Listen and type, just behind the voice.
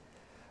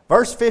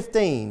Verse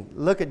 15,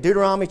 look at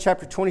Deuteronomy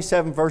chapter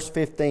 27, verse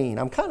 15.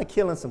 I'm kind of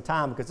killing some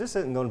time because this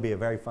isn't going to be a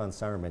very fun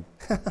sermon.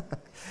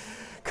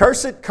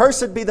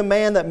 Cursed be the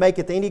man that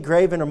maketh any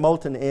graven or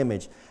molten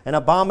image, an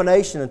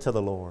abomination unto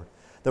the Lord.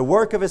 The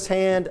work of his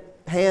hands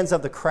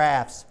of the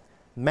crafts,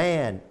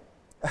 work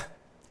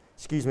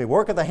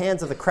of the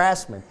hands of the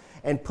craftsman,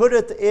 and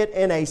putteth it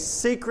in a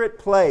secret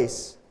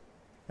place.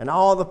 And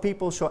all the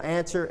people shall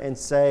answer and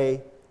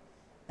say,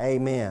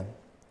 Amen.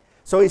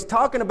 So he's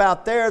talking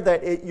about there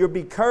that you'll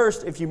be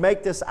cursed if you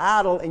make this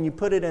idol and you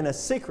put it in a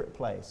secret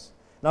place.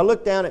 Now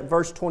look down at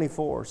verse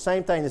 24.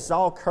 Same thing. This is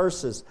all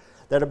curses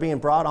that are being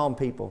brought on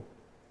people.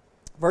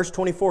 Verse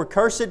 24,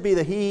 Cursed be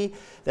the he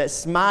that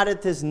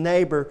smiteth his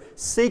neighbor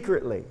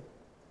secretly.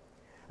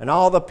 And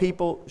all the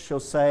people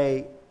shall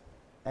say,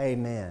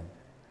 Amen.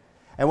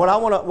 And what I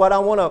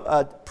want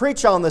to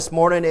preach on this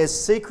morning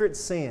is secret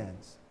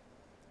sins.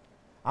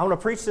 I want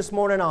to preach this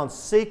morning on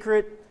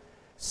secret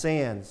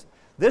sins.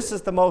 This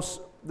is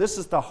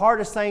the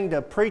hardest thing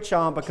to preach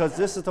on because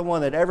this is the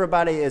one that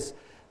everybody is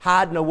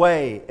hiding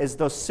away, is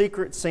those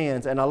secret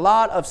sins. And a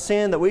lot of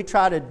sin that we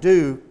try to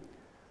do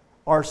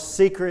are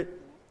secret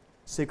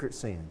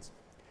sins.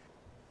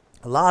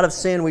 A lot of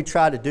sin we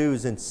try to do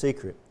is in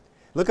secret.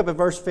 Look up at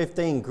verse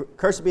 15.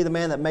 Cursed be the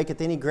man that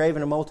maketh any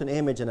graven or molten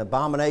image, an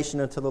abomination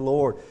unto the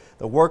Lord,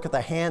 the work of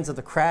the hands of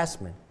the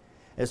craftsman.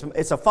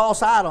 It's a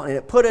false idol, and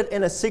it put it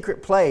in a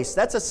secret place.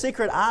 That's a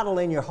secret idol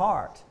in your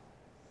heart.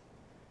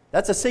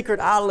 That's a secret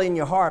idol in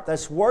your heart.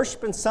 That's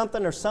worshiping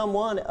something or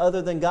someone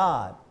other than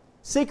God,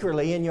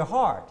 secretly in your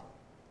heart.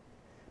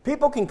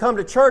 People can come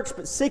to church,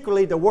 but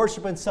secretly they're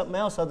worshiping something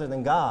else other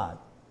than God.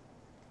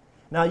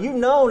 Now, you've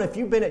known if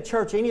you've been at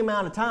church any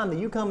amount of time that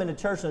you come into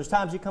church, and there's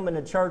times you come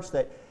into church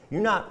that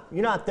you're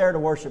not there to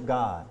worship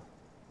God.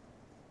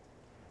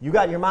 You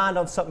got your mind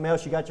on something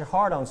else. You got your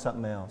heart on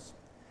something else.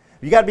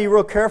 You got to be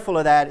real careful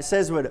of that. It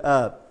says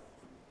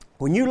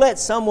when you let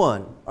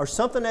someone or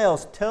something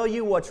else tell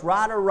you what's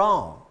right or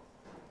wrong,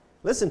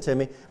 listen to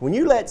me. When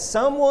you let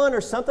someone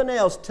or something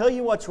else tell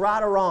you what's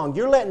right or wrong,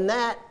 you're letting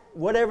that,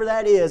 whatever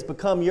that is,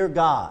 become your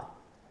God.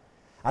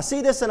 I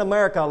see this in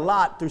America a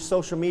lot through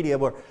social media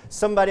where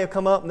somebody will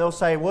come up and they'll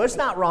say, well, it's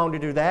not wrong to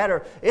do that,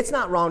 or it's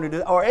not wrong to do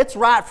that, or it's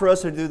right for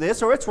us to do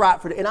this, or it's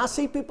right for... And I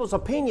see people's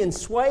opinions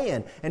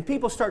swaying, and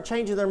people start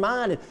changing their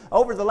mind. And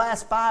over the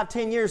last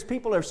 5-10 years,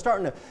 people are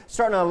starting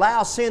to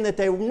allow sin that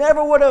they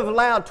never would have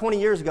allowed 20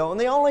 years ago. And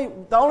the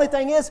only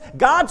thing is,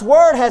 God's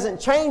Word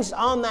hasn't changed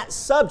on that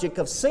subject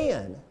of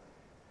sin.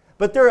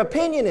 But their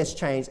opinion has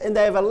changed, and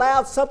they've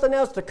allowed something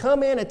else to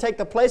come in and take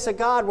the place of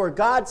God where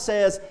God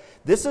says,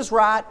 this is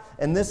right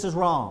and this is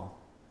wrong.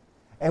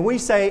 And we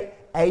say,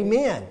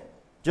 Amen.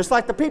 Just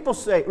like the people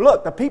say,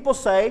 look, the people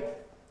say,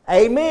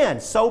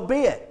 Amen, so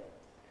be it.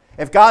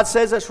 If God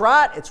says it's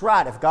right, it's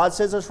right. If God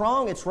says it's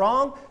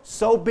wrong,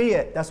 so be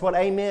it. That's what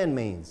Amen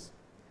means.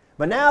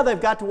 But now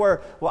they've got to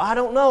where, well, I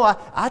don't know.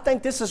 I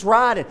think this is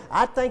right and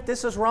I think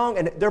this is wrong.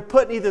 And they're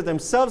putting either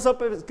themselves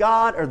up as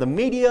God or the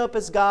media up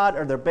as God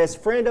or their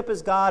best friend up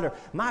as God. Or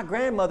my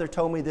grandmother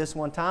told me this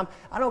one time.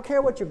 I don't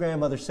care what your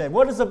grandmother said.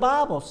 What does the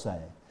Bible say?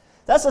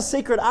 That's a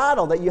secret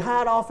idol that you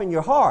hide off in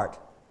your heart.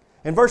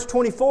 In verse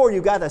 24,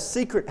 you got a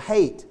secret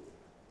hate.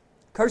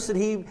 Cursed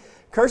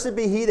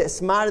be he that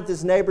smiteth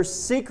his neighbor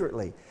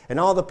secretly, and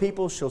all the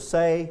people shall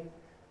say,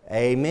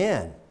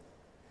 Amen.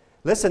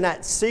 Listen,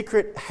 that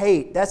secret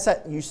hate, that's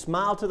that you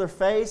smile to their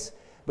face,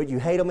 but you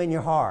hate them in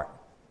your heart.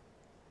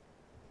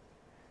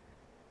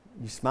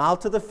 You smile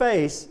to the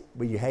face,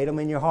 but you hate them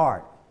in your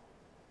heart.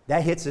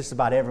 That hits just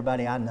about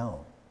everybody I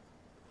know.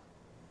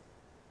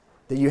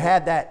 That you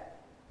have that.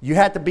 You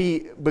have to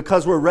be,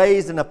 because we're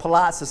raised in a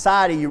polite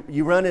society,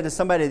 you run into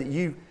somebody that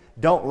you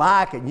don't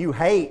like and you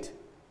hate.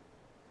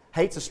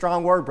 Hate's a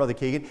strong word, Brother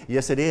Keegan.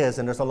 Yes, it is,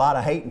 and there's a lot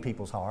of hate in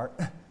people's heart.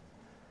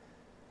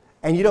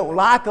 And you don't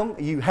like them,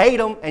 you hate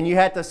them, and you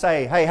have to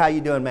say, hey, how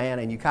you doing, man?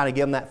 And you kind of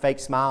give them that fake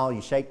smile,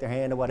 you shake their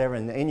hand or whatever,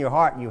 and in your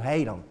heart you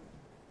hate them.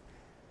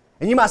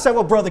 And you might say,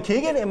 well, Brother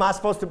Keegan, am I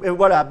supposed to,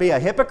 would I be a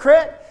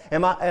hypocrite?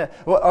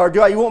 Or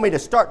do you want me to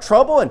start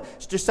trouble and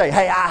just say,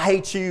 hey, I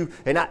hate you,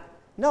 and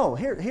No,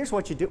 here's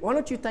what you do. Why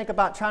don't you think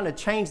about trying to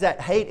change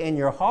that hate in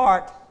your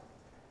heart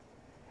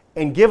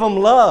and give them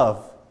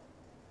love?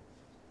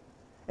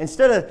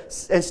 Instead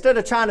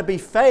of trying to be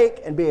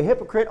fake and be a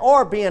hypocrite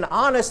or being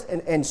honest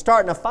and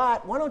starting a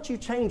fight, why don't you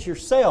change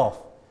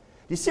yourself?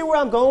 Do you see where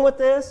I'm going with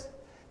this?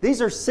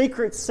 These are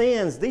secret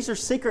sins. These are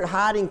secret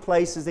hiding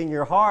places in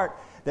your heart,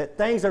 that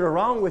things that are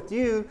wrong with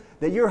you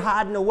that you're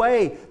hiding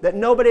away that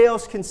nobody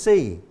else can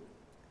see.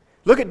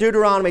 Look at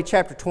Deuteronomy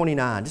chapter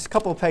 29, just a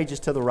couple of pages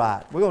to the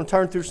right. We're going to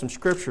turn through some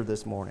scripture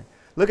this morning.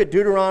 Look at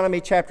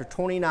Deuteronomy chapter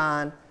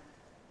 29,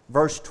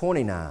 verse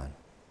 29.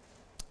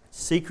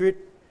 Secret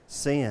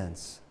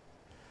sins.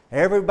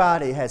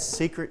 Everybody has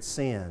secret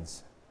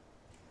sins.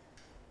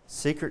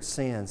 Secret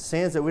sins.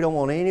 Sins that we don't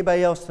want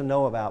anybody else to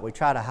know about. We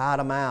try to hide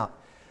them out.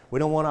 We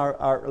don't want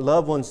our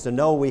loved ones to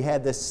know we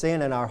have this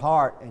sin in our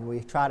heart, and we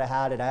try to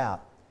hide it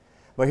out.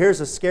 But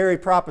here's a scary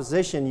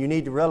proposition you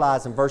need to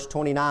realize in verse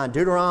 29.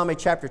 Deuteronomy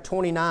chapter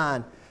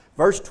 29,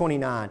 Verse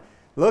 29.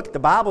 Look, the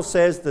Bible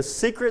says the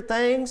secret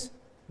things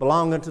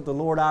belong unto the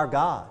Lord our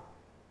God.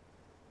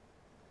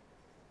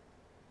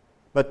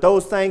 But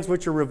those things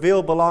which are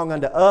revealed belong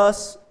unto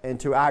us and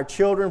to our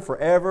children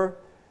forever,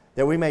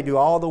 that we may do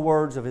all the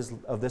words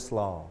of this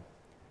law.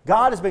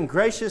 God has been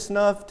gracious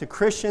enough to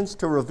Christians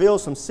to reveal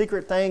some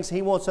secret things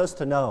He wants us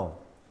to know.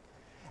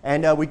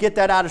 And we get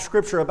that out of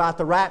Scripture about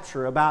the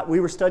rapture,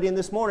 we were studying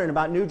this morning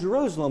about New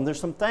Jerusalem. There's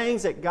some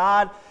things that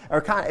God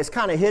is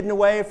kind of hidden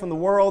away from the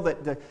world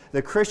that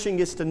the Christian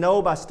gets to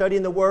know by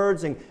studying the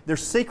words. And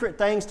there's secret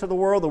things to the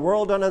world. The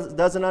world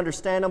doesn't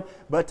understand them,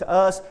 but to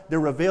us, they're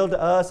revealed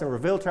to us and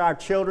revealed to our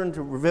children,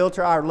 to reveal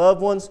to our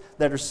loved ones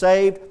that are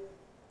saved.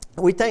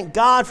 We thank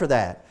God for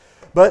that.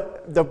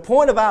 But the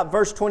point about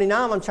verse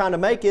 29 I'm trying to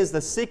make is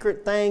the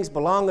secret things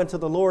belong unto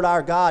the Lord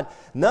our God.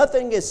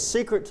 Nothing is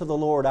secret to the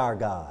Lord our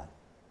God.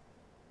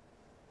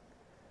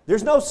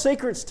 There's no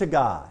secrets to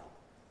God.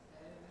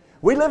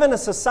 We live in a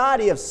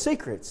society of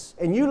secrets,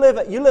 and you live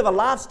a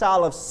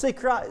lifestyle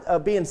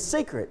of being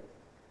secret.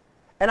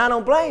 And I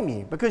don't blame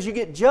you, because you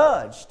get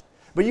judged.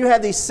 But you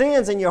have these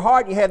sins in your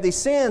heart, you have these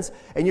sins,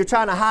 and you're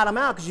trying to hide them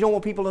out because you don't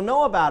want people to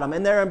know about them.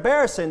 And they're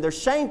embarrassing, they're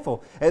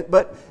shameful.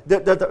 But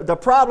the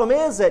problem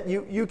is that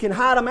you can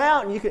hide them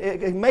out, and it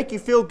can make you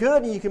feel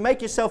good, and you can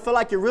make yourself feel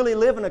like you're really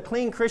living a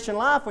clean Christian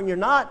life when you're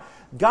not.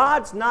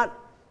 God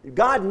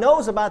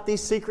knows about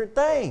these secret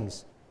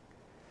things.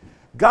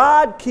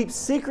 God keeps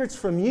secrets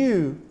from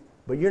you,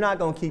 but you're not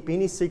going to keep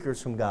any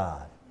secrets from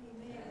God.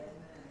 Amen.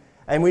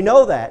 And we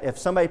know that. If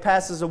somebody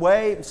passes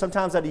away,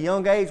 sometimes at a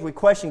young age, we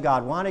question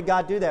God. Why did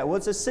God do that?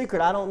 What's the secret?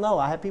 I don't know.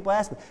 I have people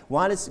ask me,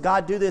 why does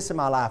God do this in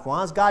my life?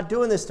 Why is God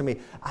doing this to me?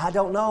 I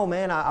don't know,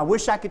 man. I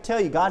wish I could tell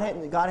you. God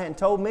hadn't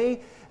told me.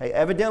 Hey,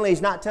 evidently,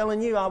 He's not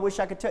telling you. I wish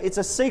I could tell you. It's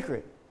a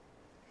secret.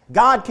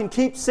 God can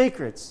keep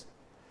secrets.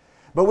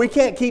 But we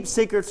can't keep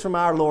secrets from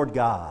our Lord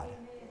God.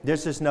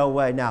 There's just no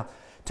way. Now,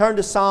 turn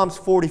to Psalms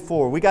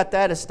 44. We got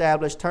that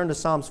established. Turn to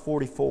Psalms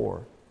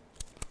 44.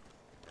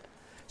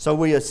 So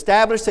we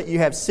established that you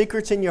have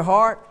secrets in your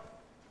heart.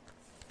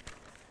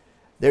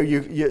 There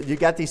you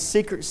got these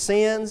secret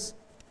sins.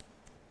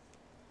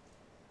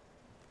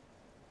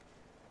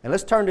 And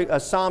let's turn to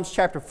Psalms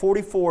chapter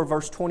 44,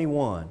 verse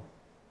 21.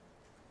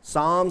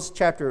 Psalms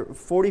chapter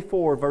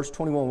 44, verse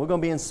 21. We're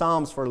going to be in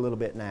Psalms for a little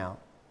bit now.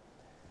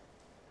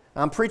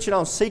 I'm preaching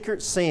on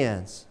secret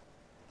sins.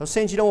 Those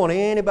sins you don't want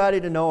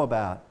anybody to know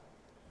about.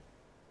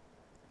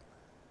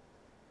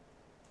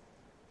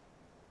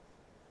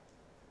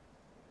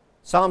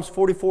 Psalms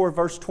 44,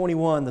 verse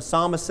 21, the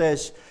psalmist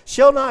says,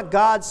 shall not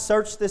God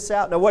search this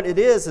out? Now what it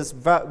is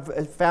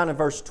found in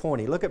verse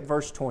 20. Look at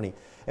verse 20.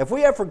 If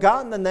we have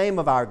forgotten the name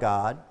of our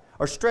God,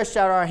 or stretched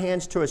out our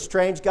hands to a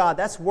strange God,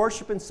 that's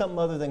worshiping something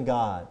other than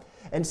God.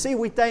 And see,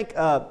 we think,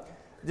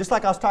 just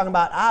like I was talking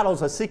about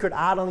idols, a secret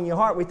idol in your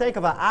heart, we think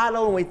of an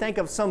idol and we think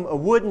of a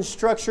wooden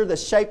structure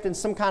that's shaped in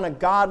some kind of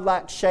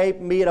godlike shape,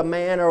 be it a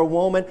man or a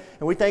woman.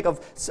 And we think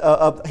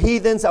of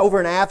heathens over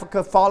in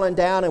Africa falling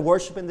down and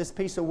worshiping this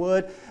piece of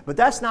wood. But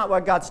that's not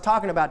what God's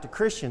talking about to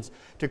Christians.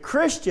 To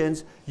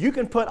Christians, you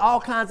can put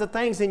all kinds of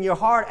things in your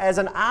heart as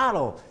an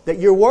idol that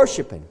you're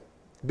worshiping.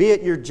 Be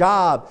it your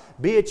job,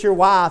 be it your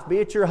wife, be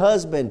it your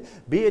husband,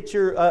 be it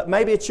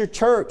maybe it's your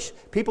church.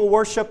 People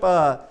worship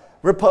the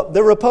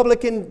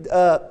Republican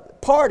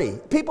Party.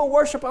 People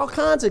worship all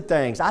kinds of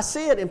things. I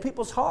see it in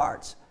people's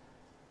hearts.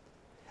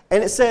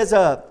 And it says,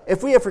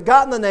 if we have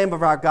forgotten the name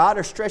of our God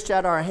or stretched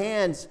out our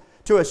hands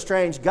to a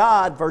strange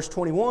God, verse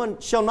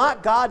 21, shall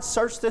not God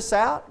search this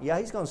out? Yeah,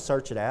 He's going to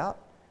search it out.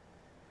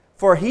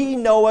 For He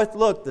knoweth,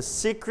 look, the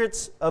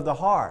secrets of the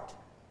heart.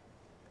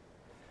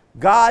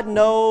 God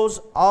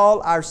knows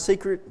all our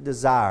secret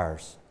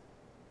desires.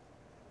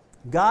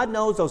 God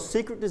knows those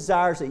secret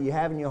desires that you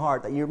have in your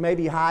heart, that you're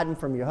maybe hiding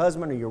from your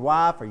husband or your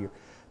wife or your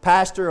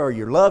pastor or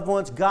your loved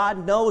ones.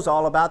 God knows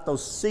all about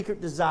those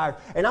secret desires.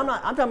 And I'm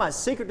talking about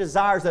secret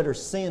desires that are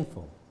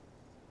sinful.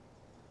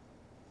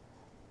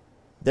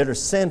 That are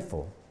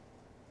sinful.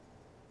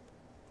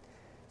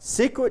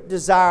 Secret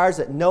desires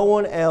that no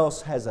one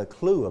else has a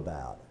clue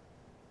about.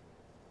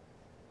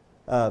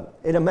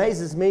 It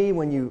amazes me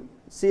when you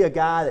see a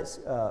guy that's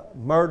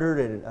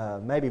murdered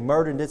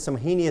and did some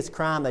heinous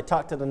crime. They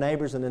talk to the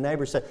neighbors, and the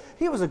neighbors say,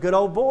 he was a good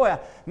old boy.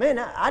 Man,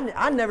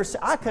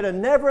 I could have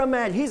never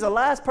imagined. He's the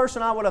last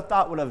person I would have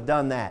thought would have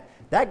done that.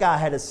 That guy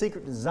had a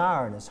secret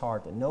desire in his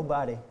heart that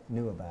nobody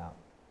knew about.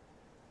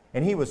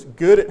 And he was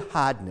good at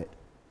hiding it.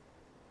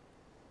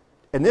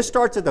 And this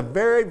starts at a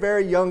very,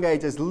 very young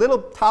age. As little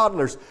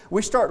toddlers,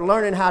 we start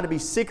learning how to be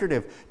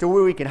secretive to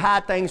where we can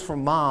hide things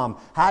from mom,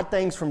 hide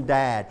things from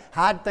dad,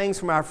 hide things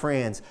from our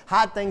friends,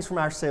 hide things from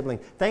our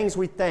siblings, things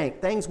we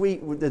think,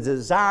 the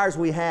desires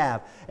we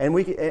have. And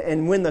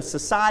when the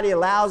society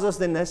allows us,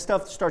 then that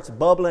stuff starts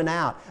bubbling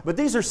out. But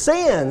these are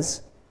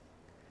sins.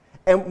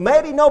 And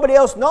maybe nobody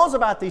else knows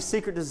about these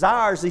secret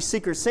desires, these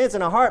secret sins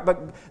in our heart,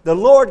 but the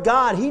Lord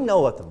God, He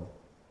knoweth them.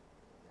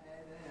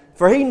 Amen.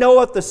 For He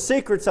knoweth the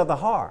secrets of the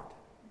heart.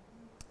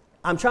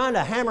 I'm trying to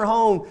hammer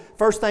home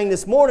first thing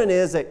this morning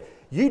is that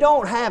you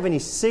don't have any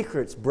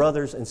secrets,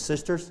 brothers and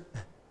sisters.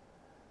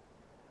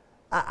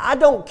 I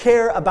don't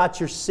care about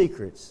your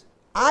secrets.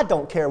 I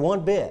don't care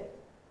one bit.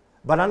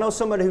 But I know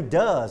somebody who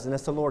does, and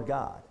that's the Lord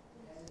God.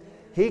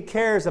 He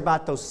cares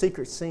about those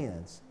secret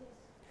sins.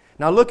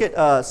 Now look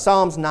at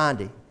Psalms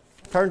 90.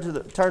 Turn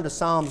to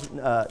Psalms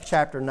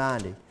chapter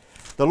 90.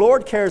 The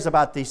Lord cares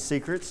about these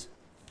secrets.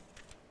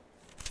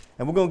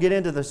 And we're going to get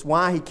into this,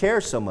 why He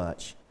cares so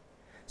much.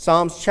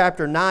 Psalms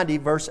chapter 90,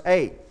 verse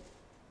 8.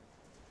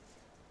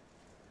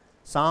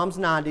 Psalms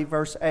 90,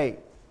 verse 8.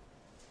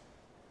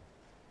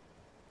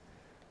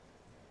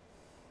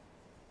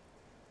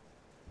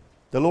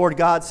 The Lord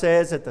God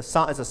says, it's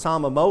a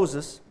psalm of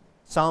Moses,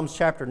 Psalms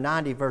chapter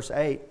 90, verse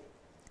 8.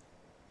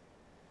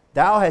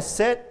 Thou hast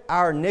set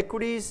our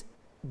iniquities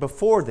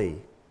before Thee.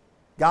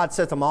 God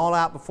set them all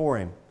out before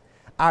Him.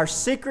 Our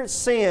secret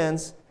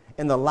sins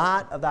in the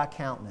light of Thy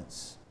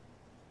countenance.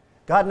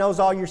 God knows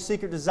all your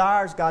secret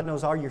desires. God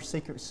knows all your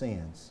secret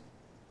sins.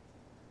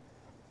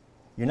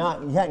 You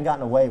hadn't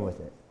gotten away with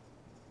it.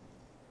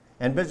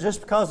 And just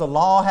because the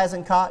law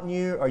hasn't caught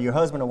you, or your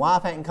husband or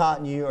wife hadn't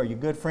caught you, or your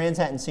good friends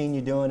hadn't seen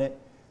you doing it,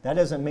 that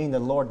doesn't mean the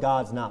Lord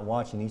God's not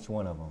watching each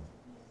one of them.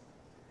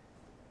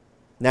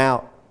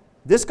 Now,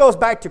 this goes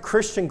back to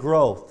Christian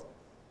growth.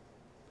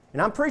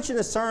 And I'm preaching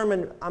a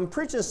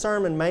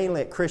sermon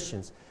mainly at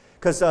Christians.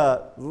 Because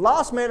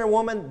lost man or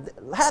woman,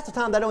 half the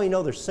time they don't even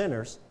know they're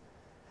sinners.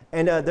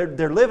 And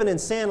they're living in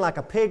sin like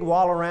a pig,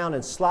 wallow around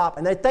in slop,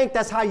 and they think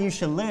that's how you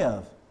should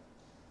live.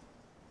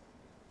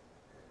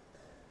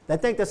 They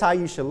think that's how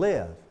you should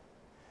live.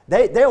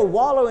 They'll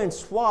wallow in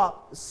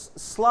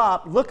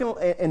slop, looking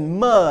in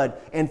mud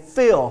and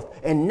filth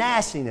and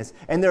nastiness.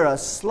 And they're a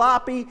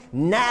sloppy,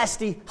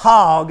 nasty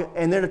hog,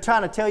 and they're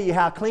trying to tell you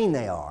how clean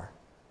they are.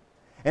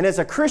 And as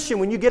a Christian,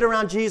 when you get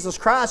around Jesus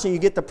Christ and you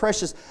get the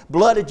precious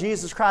blood of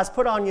Jesus Christ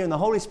put on you and the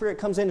Holy Spirit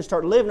comes in and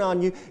starts living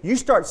on you, you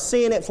start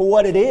seeing it for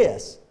what it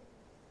is.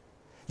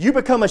 You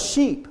become a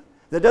sheep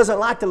that doesn't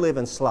like to live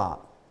in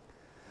slop.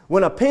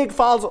 When a pig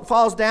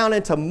falls down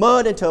into a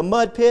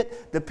mud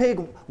pit, the pig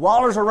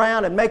wallers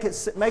around and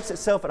makes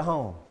itself at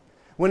home.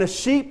 When a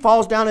sheep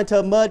falls down into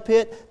a mud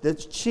pit, the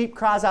sheep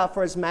cries out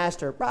for its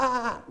master,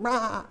 rah,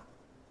 rah,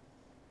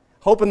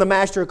 hoping the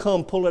master will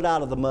come pull it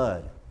out of the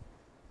mud.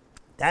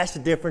 That's the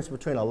difference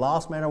between a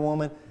lost man or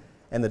woman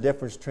and the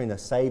difference between a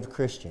saved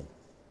Christian.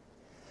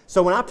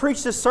 So when I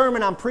preach this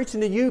sermon, I'm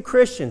preaching to you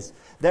Christians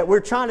that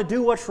we're trying to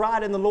do what's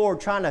right in the Lord,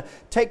 trying to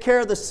take care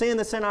of the sin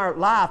that's in our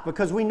life,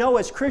 because we know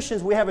as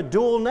Christians we have a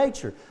dual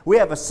nature. We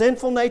have a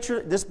sinful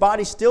nature. This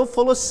body's still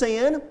full of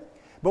sin,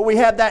 but we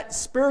have that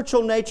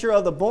spiritual nature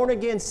of the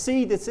born-again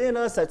seed that's in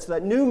us. That's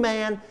that new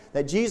man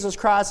that Jesus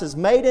Christ has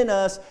made in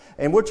us,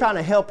 and we're trying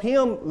to help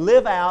Him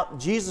live out,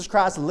 Jesus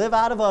Christ live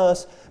out of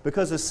us,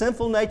 because the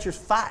sinful nature's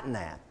fighting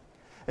that.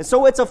 And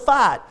so it's a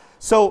fight.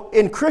 So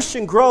in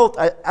Christian growth,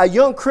 a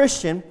young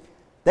Christian,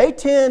 they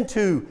tend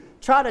to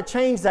try to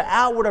change the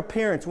outward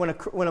appearance.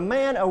 When a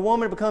man or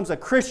woman becomes a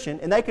Christian,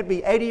 and they could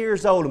be 80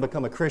 years old and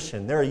become a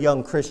Christian, they're a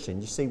young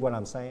Christian. You see what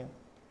I'm saying?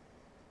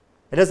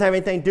 It doesn't have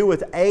anything to do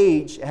with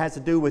age. It has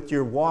to do with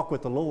your walk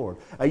with the Lord.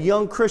 A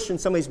young Christian,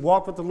 somebody's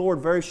walked with the Lord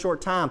a very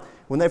short time,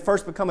 when they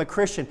first become a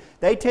Christian,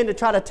 they tend to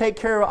try to take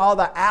care of all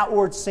the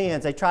outward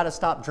sins. They try to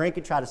stop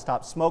drinking, try to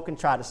stop smoking,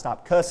 try to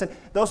stop cussing.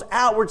 Those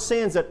outward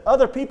sins that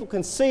other people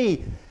can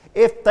see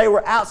if they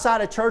were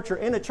outside a church or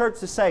in a church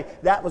to say,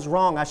 that was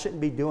wrong, I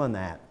shouldn't be doing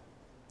that.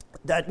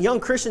 That young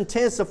Christian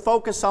tends to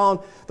focus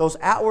on those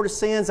outward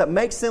sins that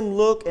makes them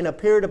look and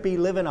appear to be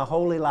living a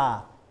holy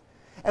life.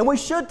 And we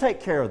should take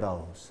care of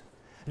those.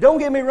 Don't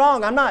get me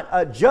wrong, I'm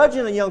not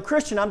judging a young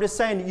Christian. I'm just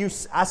saying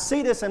I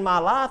see this in my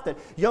life that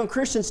young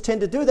Christians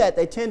tend to do that.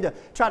 They tend to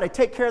try to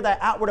take care of that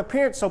outward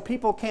appearance so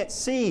people can't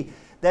see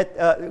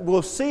that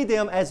will see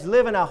them as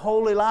living a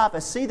holy life,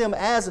 and see them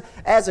as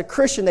a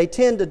Christian. They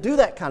tend to do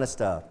that kind of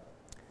stuff.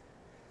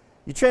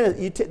 They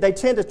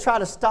tend to try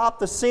to stop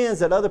the sins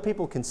that other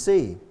people can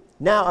see.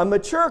 Now, a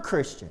mature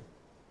Christian,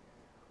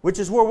 which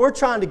is where we're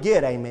trying to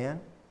get, amen?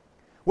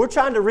 We're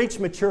trying to reach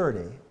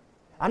maturity.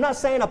 I'm not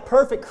saying a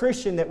perfect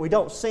Christian that we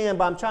don't sin,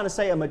 but I'm trying to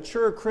say a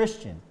mature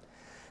Christian.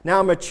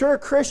 Now, a mature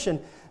Christian,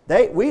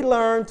 we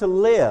learn to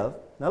live.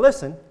 Now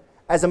listen,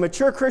 as a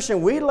mature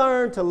Christian, we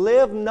learn to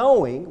live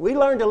knowing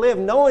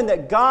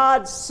that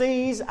God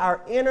sees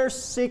our inner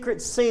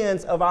secret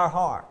sins of our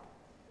heart.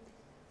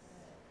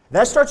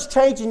 That starts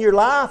changing your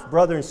life,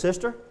 brother and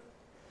sister.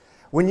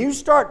 When you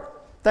start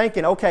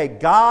thinking, okay,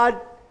 God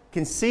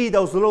can see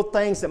those little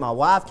things that my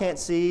wife can't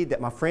see,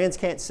 that my friends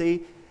can't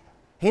see.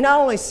 He not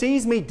only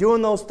sees me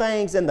doing those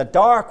things in the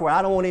dark where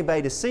I don't want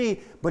anybody to see,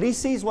 but He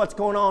sees what's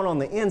going on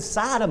the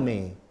inside of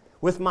me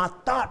with my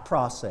thought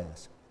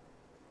process.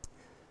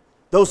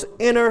 Those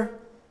inner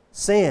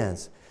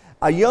sins.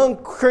 A young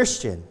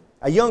Christian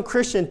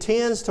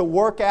tends to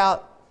work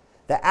out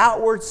the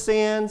outward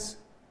sins,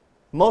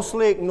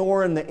 mostly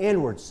ignoring the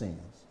inward sins.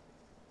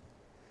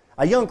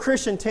 A young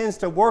Christian tends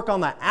to work on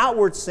the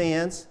outward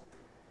sins,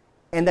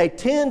 and they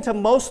tend to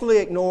mostly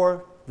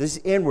ignore these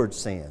inward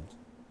sins.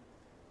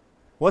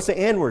 What's the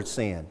inward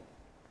sin?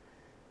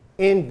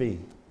 Envy,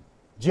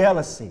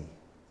 jealousy,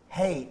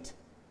 hate,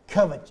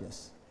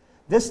 covetous.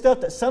 This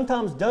stuff that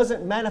sometimes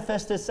doesn't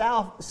manifest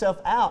itself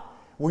out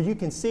where you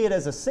can see it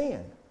as a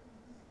sin.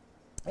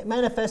 It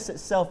manifests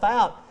itself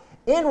out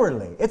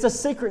inwardly. It's a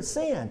secret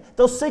sin.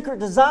 Those secret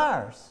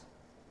desires.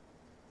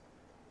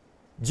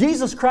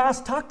 Jesus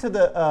Christ talked to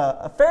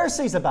the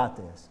Pharisees about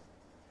this.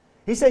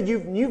 He said,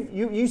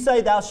 you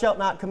say thou shalt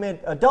not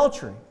commit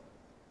adultery.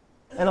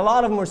 And a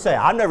lot of them would say,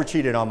 I've never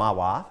cheated on my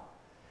wife.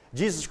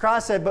 Jesus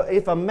Christ said, but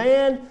if a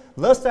man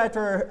lusts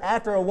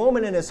after a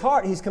woman in his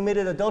heart, he's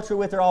committed adultery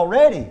with her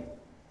already.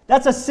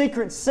 That's a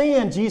secret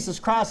sin Jesus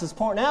Christ is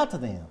pointing out to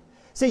them.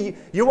 See,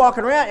 you're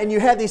walking around and you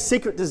have these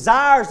secret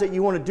desires that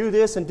you want to do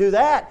this and do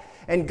that,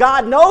 and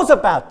God knows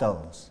about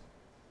those.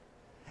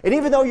 And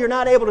even though you're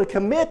not able to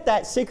commit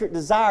that secret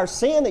desire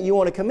sin that you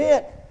want to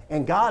commit,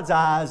 in God's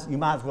eyes, you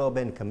might as well have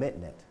been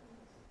committing it.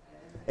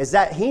 Is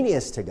that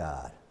heinous to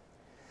God?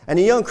 And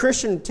a young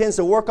Christian tends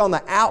to work on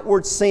the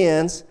outward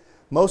sins,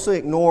 mostly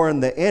ignoring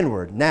the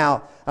inward.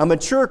 Now, a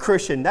mature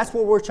Christian, that's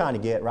what we're trying to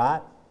get,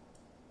 right?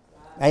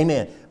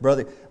 Amen,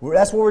 brother.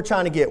 That's what we're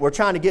trying to get. We're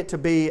trying to get to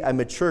be a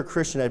mature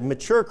Christian. A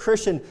mature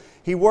Christian,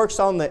 he works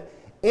on the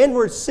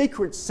inward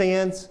secret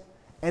sins,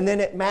 and then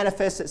it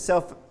manifests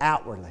itself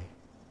outwardly.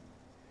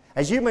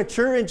 As you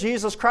mature in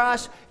Jesus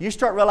Christ, you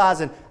start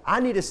realizing, I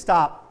need to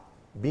stop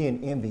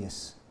being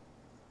envious.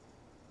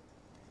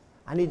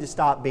 I need to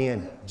stop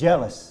being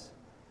jealous.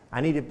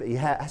 I need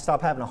to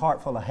stop having a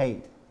heart full of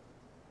hate.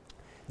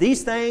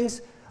 These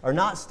things are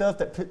not stuff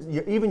that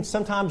even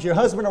sometimes your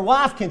husband or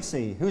wife can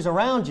see, who's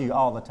around you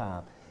all the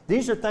time.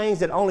 These are things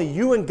that only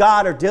you and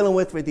God are dealing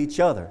with each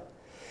other.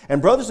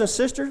 And brothers and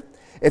sisters,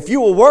 if you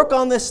will work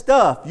on this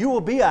stuff, you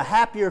will be a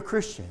happier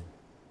Christian.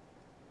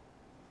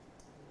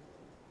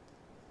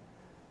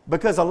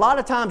 Because a lot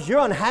of times your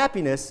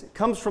unhappiness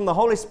comes from the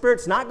Holy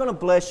Spirit's not going to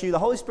bless you. The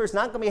Holy Spirit's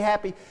not going to be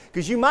happy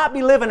because you might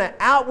be living an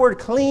outward,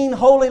 clean,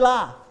 holy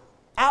life.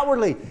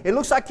 Outwardly, it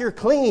looks like you're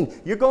clean.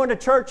 You're going to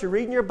church. You're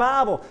reading your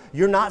Bible.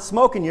 You're not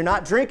smoking. You're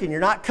not drinking. You're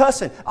not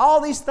cussing.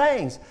 All these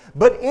things.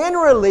 But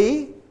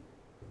inwardly,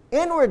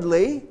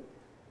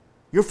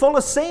 you're full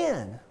of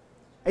sin.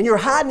 And you're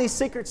hiding these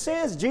secret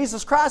sins.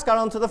 Jesus Christ got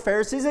on to the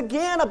Pharisees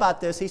again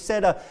about this. He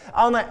said,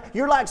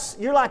 you're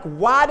like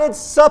whited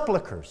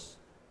sepulchres.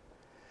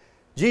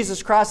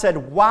 Jesus Christ said,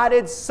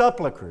 whited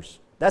sepulchres.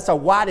 That's a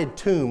whited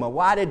tomb, a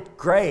whited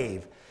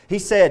grave. He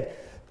said,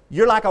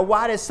 you're like a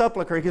whited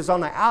sepulchre because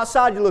on the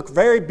outside you look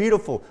very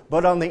beautiful,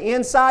 but on the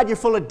inside you're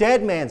full of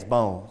dead man's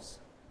bones.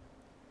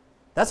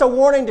 That's a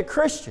warning to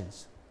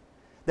Christians.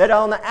 That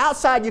on the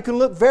outside you can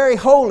look very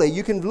holy,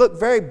 you can look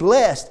very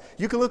blessed,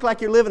 you can look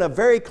like you're living a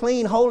very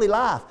clean, holy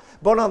life.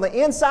 But on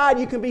the inside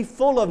you can be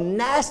full of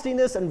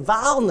nastiness and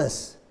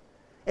vileness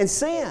and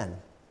sin.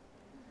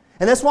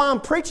 And that's why I'm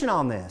preaching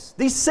on this.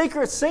 These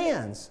secret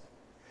sins.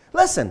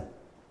 Listen,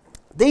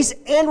 these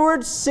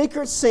inward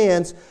secret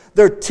sins,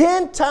 they're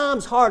 10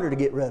 times harder to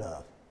get rid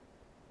of.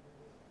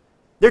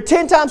 They're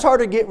 10 times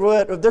harder to get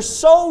rid of. They're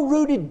so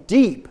rooted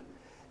deep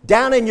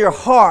down in your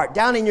heart,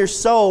 down in your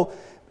soul.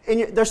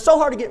 And they're so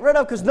hard to get rid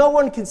of because no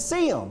one can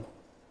see them.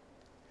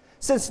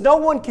 Since no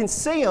one can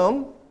see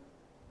them,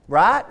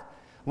 right?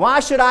 Why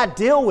should I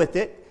deal with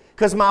it?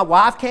 Because my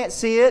wife can't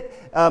see it,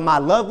 my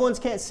loved ones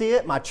can't see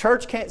it, my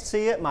church can't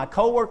see it, my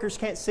co-workers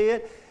can't see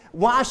it.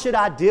 Why should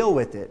I deal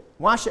with it?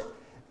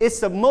 It's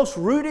the most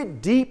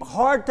rooted, deep,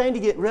 hard thing to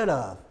get rid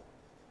of.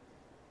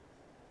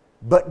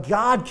 But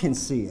God can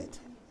see it.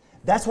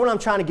 That's what I'm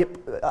trying to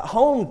get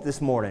home this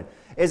morning.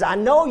 Is I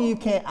know you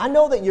can't. I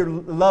know that your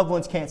loved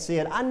ones can't see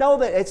it. I know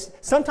that it's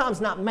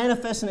sometimes not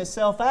manifesting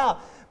itself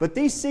out. But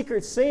these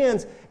secret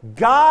sins,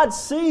 God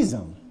sees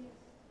them.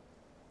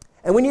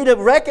 And we need to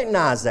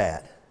recognize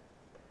that.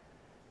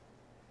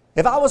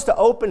 If I was to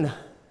open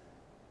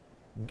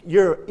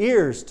your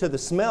ears to the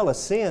smell of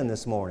sin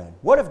this morning,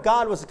 what if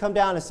God was to come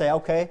down and say,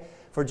 okay,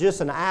 for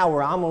just an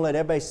hour, I'm going to let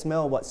everybody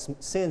smell what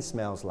sin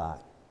smells like?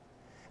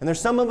 And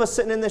there's some of us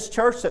sitting in this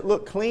church that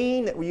look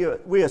clean, that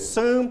we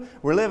assume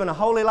we're living a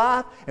holy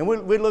life, and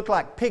we look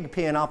like pig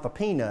pen off of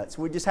peanuts.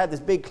 We just have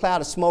this big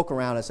cloud of smoke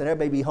around us, and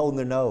everybody be holding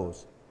their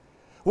nose.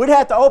 We'd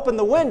have to open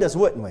the windows,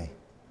 wouldn't we?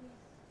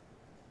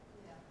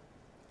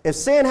 If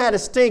sin had a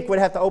stink, we'd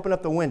have to open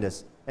up the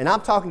windows. And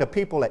I'm talking to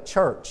people at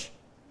church.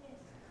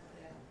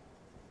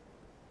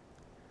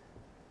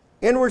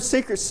 Inward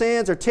secret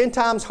sins are 10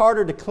 times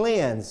harder to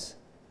cleanse.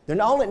 They're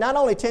not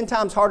only 10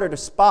 times harder to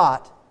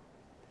spot,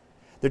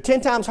 they're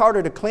 10 times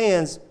harder to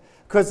cleanse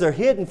because they're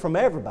hidden from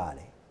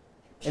everybody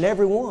and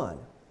everyone.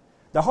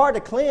 They're hard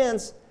to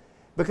cleanse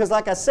because,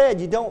 like I said,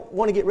 you don't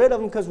want to get rid of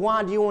them because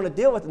why do you want to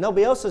deal with it?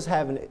 Nobody else is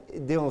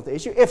dealing with the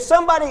issue. If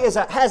somebody has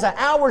an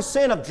outward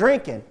sin of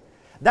drinking,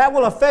 that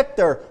will affect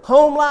their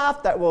home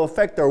life, that will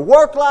affect their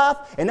work life,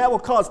 and that will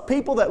cause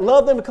people that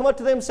love them to come up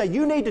to them and say,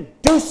 you need to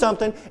do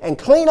something and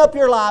clean up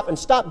your life and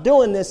stop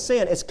doing this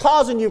sin. It's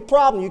causing you a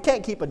problem. You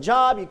can't keep a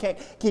job. You can't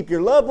keep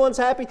your loved ones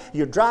happy.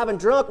 You're driving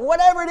drunk.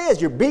 Whatever it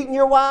is, you're beating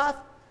your wife.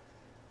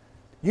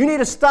 You need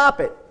to stop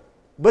it.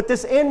 But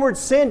this inward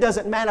sin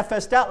doesn't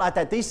manifest out like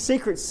that. These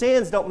secret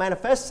sins don't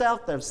manifest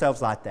out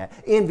themselves like that.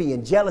 Envy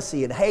and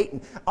jealousy and hate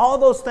and all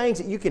those things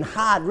that you can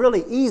hide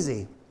really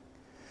easy.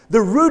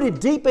 They're rooted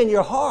deep in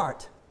your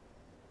heart.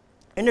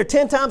 And they're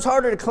 10 times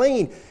harder to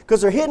clean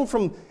because they're hidden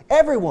from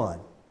everyone,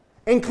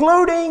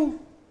 including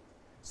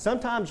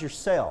sometimes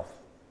yourself.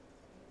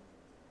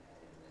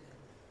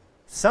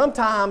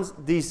 Sometimes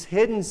these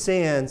hidden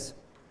sins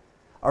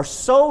are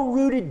so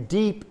rooted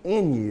deep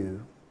in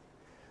you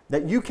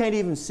that you can't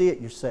even see it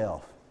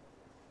yourself.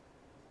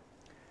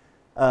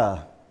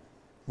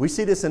 We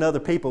see this in other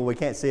people. We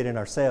can't see it in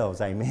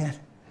ourselves. Amen.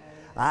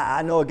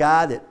 I know a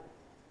guy that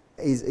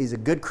he's a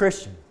good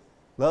Christian,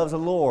 loves the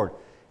Lord.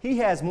 He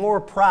has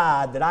more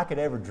pride than I could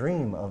ever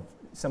dream of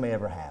somebody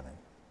ever having.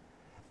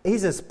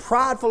 He's as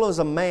prideful as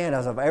a man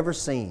as I've ever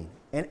seen.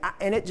 And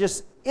it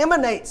just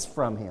emanates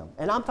from him.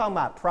 And I'm talking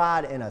about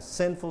pride in a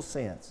sinful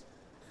sense.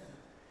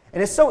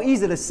 And it's so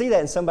easy to see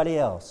that in somebody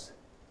else.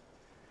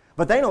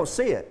 But they don't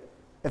see it.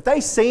 If they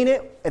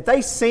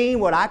seen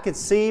what I could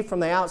see from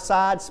the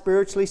outside,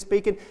 spiritually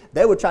speaking,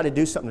 they would try to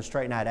do something to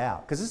straighten that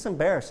out. Because it's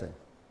embarrassing.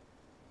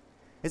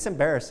 It's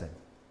embarrassing.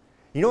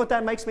 You know what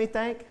that makes me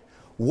think?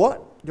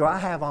 What do I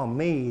have on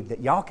me that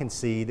y'all can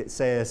see that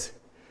says,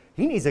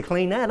 he needs to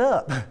clean that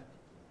up?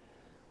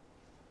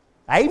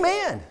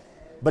 Amen.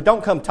 But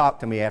don't come talk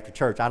to me after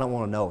church. I don't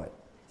want to know it.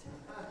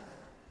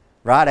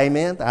 Right?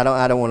 Amen? I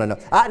don't want to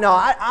know.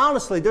 I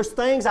honestly, there's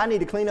things I need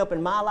to clean up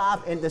in my life,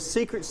 and the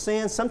secret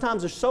sins,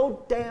 sometimes they're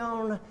so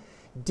down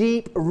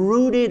deep,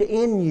 rooted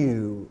in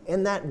you,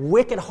 in that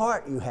wicked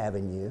heart you have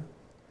in you,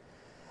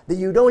 that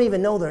you don't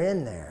even know they're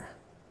in there.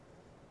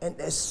 And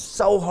it's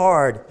so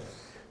hard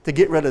to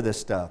get rid of this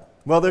stuff.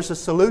 Well, there's a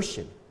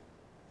solution.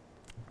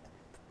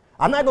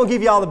 I'm not going to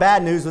give you all the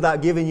bad news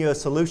without giving you a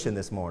solution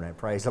this morning.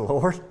 Praise the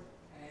Lord.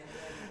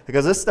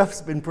 Because this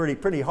stuff's been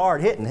pretty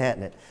hard hitting,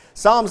 hasn't it?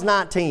 Psalms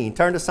 19.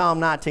 Turn to Psalm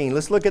 19.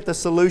 Let's look at the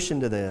solution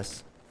to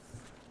this.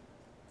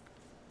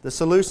 The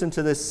solution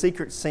to this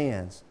secret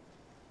sins.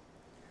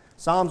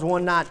 Psalms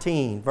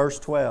 119, verse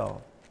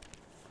 12.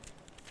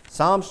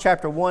 Psalms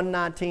chapter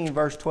 119,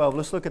 verse 12.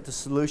 Let's look at the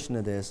solution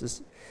to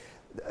this.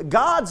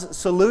 God's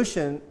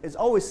solution is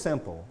always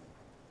simple.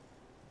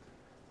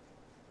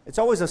 It's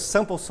always a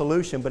simple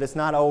solution, but it's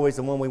not always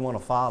the one we want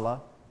to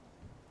follow.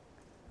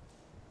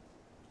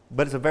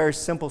 But it's a very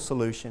simple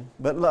solution.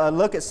 But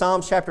look at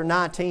Psalms chapter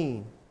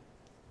 19,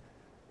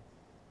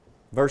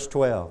 verse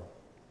 12.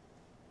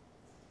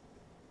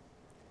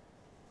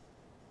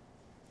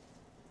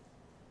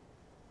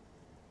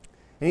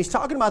 And he's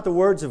talking about the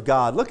words of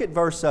God. Look at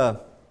verse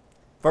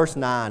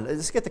 9.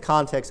 Let's get the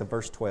context of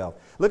verse 12.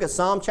 Look at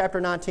Psalm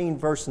chapter 19,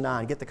 verse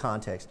 9. Get the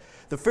context.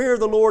 The fear of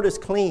the Lord is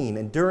clean,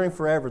 enduring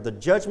forever. The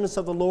judgments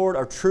of the Lord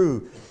are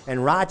true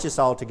and righteous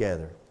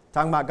altogether.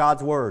 Talking about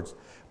God's words.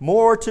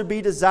 More to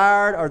be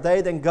desired are they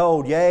than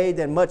gold, yea,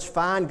 than much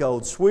fine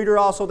gold, sweeter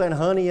also than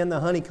honey in the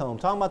honeycomb.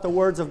 Talking about the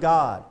words of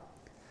God.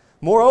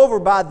 Moreover,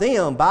 by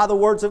them, by the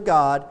words of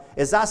God,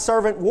 is thy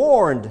servant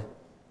warned.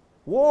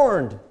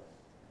 Warned.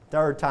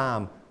 Third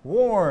time.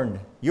 Warned.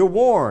 You're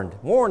warned.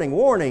 Warning,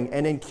 warning.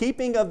 And in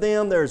keeping of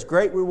them, there's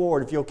great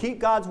reward. If you'll keep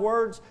God's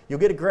words, you'll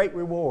get a great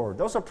reward.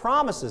 Those are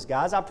promises,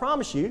 guys. I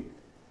promise you.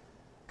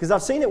 Because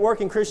I've seen it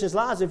work in Christians'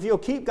 lives. If you'll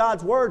keep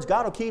God's words,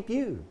 God will keep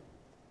you.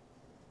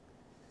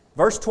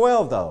 Verse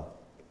 12, though.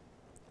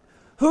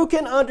 Who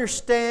can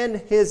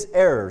understand his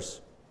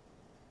errors?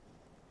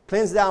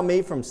 Cleanse thou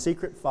me from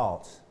secret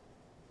faults.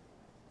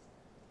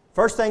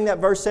 First thing that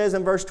verse says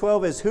in verse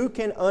 12 is, who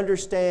can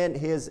understand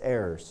his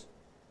errors?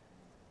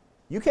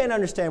 You can't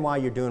understand why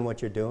you're doing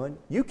what you're doing.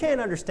 You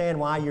can't understand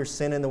why you're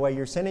sinning the way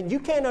you're sinning. You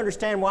can't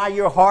understand why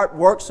your heart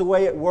works the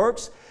way it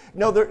works.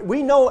 No,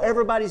 we know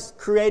everybody's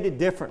created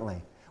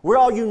differently. We're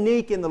all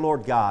unique in the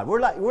Lord God.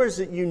 We're as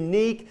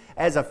unique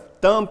as a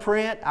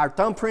thumbprint. Our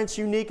thumbprint's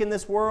unique in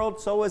this world.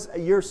 So is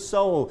your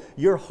soul,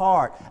 your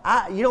heart.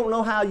 You don't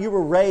know how you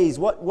were raised.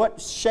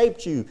 What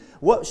shaped you?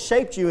 What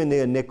shaped you in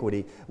the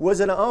iniquity? Was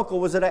it an uncle?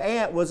 Was it an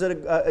aunt? Was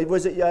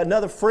it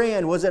another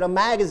friend? Was it a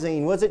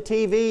magazine? Was it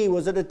TV?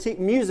 Was it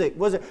music?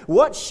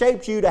 What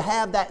shaped you to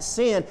have that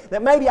sin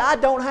that maybe I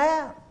don't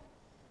have?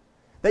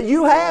 That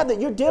you have,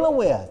 that you're dealing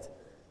with?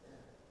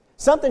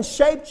 Something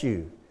shaped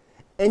you.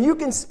 And you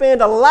can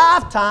spend a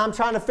lifetime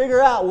trying to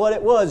figure out what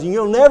it was, and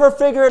you'll never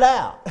figure it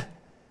out.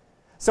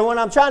 So what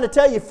I'm trying to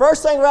tell you,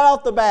 first thing right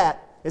off the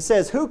bat, it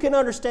says, who can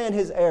understand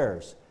his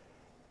errors?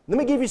 Let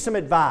me give you some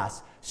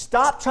advice.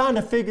 Stop trying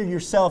to figure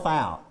yourself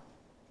out.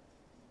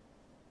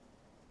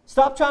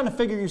 Stop trying to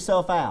figure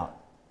yourself out.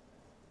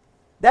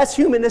 That's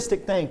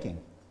humanistic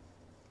thinking.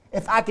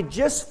 If I could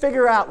just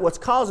figure out what's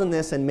causing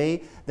this in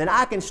me, then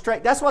I can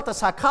that's what the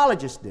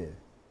psychologists do.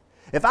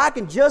 If I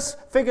can just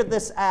figure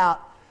this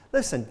out,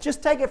 listen,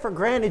 just take it for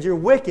granted you're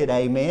wicked,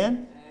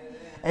 amen?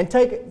 And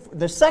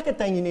the second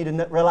thing you need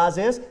to realize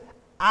is,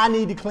 I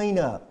need to clean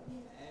up.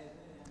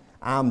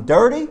 I'm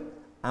dirty,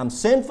 I'm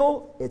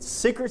sinful, it's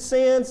secret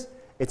sins,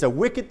 It's a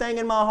wicked thing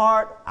in my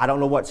heart. I don't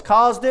know what's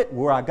caused it,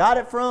 where I got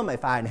it from,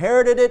 if I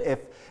inherited it, if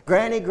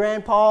granny,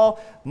 grandpa,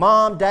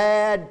 mom,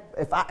 dad,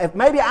 if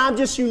maybe I'm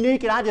just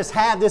unique and I just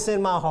have this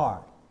in my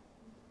heart.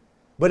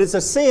 But it's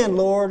a sin,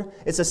 Lord.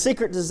 It's a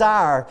secret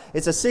desire.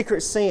 It's a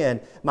secret sin.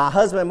 My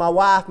husband, my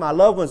wife, my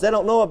loved ones, they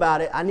don't know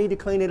about it. I need to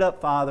clean it up,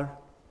 Father.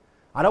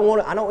 I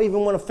don't even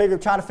want to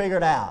try to figure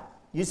it out.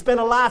 You spend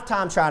a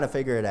lifetime trying to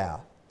figure it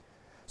out.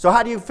 So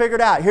how do you figure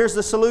it out? Here's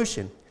the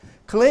solution.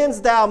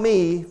 Cleanse thou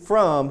me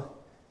from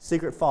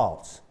secret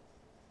faults.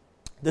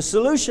 The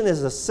solution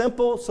is a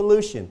simple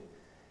solution.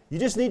 You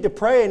just need to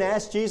pray and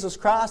ask Jesus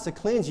Christ to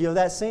cleanse you of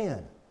that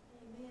sin.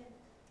 Amen.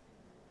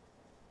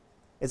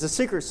 It's a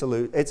simple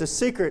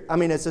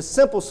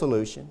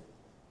solution.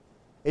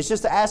 It's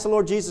just to ask the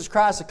Lord Jesus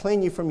Christ to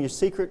clean you from your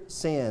secret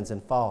sins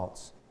and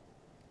faults.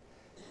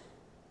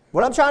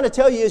 What I'm trying to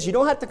tell you is you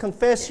don't have to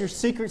confess your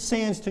secret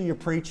sins to your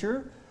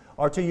preacher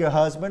or to your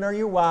husband or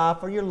your wife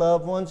or your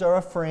loved ones or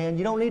a friend.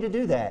 You don't need to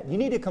do that. You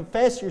need to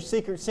confess your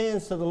secret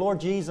sins to the Lord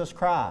Jesus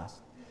Christ.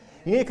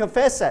 You need to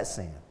confess that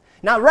sin.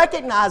 Now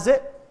recognize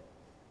it.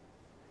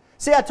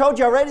 See, I told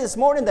you already this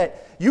morning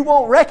that you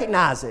won't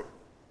recognize it.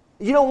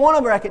 You don't want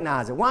to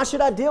recognize it. Why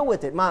should I deal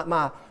with it?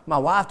 My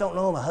wife don't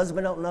know, my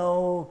husband don't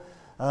know.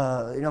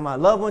 My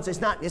loved ones,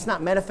 it's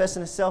not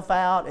manifesting itself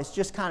out. It's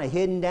just kind of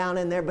hidden down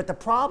in there. But the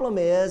problem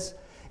is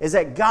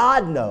that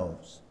God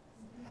knows.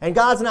 And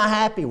God's not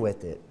happy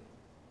with it.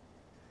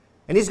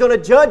 And He's going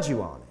to judge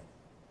you on it.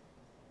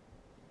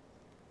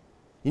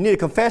 You need to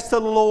confess to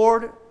the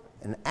Lord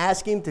and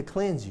ask Him to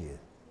cleanse you.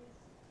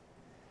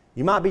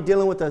 You might be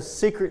dealing with a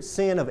secret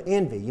sin of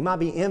envy. You might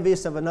be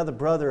envious of another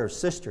brother or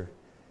sister.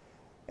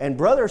 And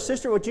brother or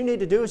sister, what you need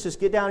to do is just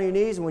get down on your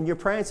knees, and when you're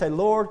praying, say,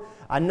 Lord,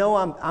 I know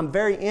I'm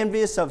very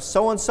envious of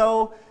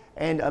so-and-so,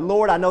 and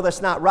Lord, I know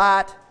that's not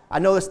right. I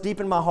know it's deep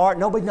in my heart.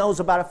 Nobody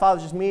knows about it,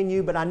 Father, just me and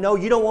you, but I know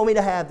you don't want me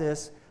to have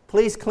this.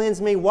 Please cleanse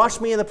me.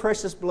 Wash me in the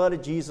precious blood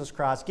of Jesus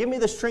Christ. Give me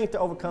the strength to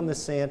overcome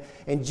this sin.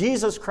 In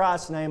Jesus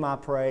Christ's name I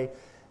pray.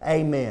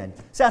 Amen.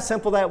 See how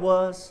simple that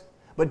was?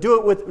 But do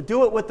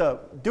it with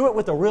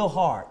a real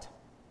heart.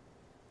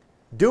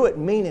 Do it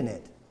meaning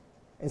it.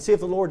 And see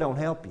if the Lord don't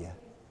help you.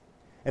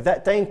 If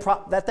that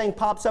thing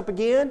pops up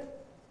again,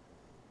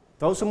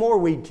 throw some more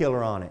weed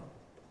killer on it.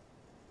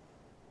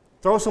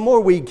 Throw some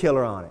more weed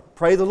killer on it.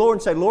 Pray to the Lord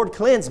and say, Lord,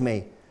 cleanse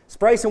me.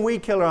 Spray some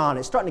weed killer on it.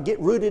 It's starting to get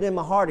rooted in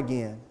my heart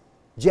again.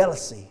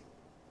 Jealousy.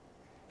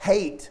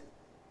 Hate.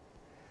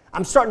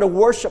 I'm starting to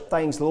worship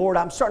things, Lord.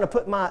 I'm starting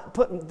to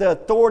put the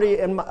authority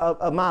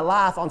of my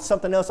life on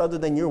something else other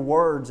than your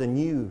words and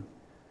you.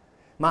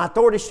 My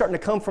authority is starting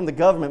to come from the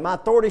government. My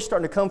authority is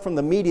starting to come from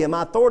the media.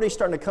 My authority is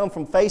starting to come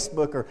from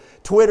Facebook or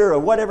Twitter or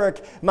whatever.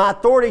 My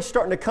authority is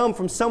starting to come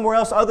from somewhere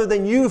else other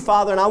than you,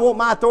 Father. And I want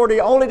my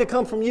authority only to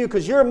come from you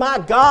because you're my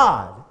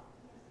God.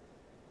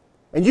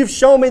 And you've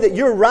shown me that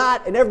you're right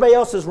and everybody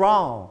else is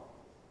wrong.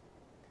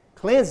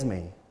 Cleanse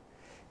me.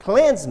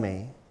 Cleanse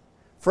me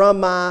from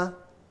my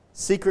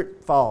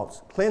secret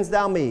faults. Cleanse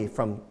thou me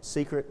from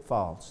secret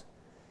faults.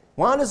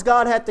 Why does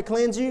God have to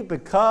cleanse you?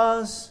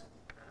 Because...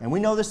 and we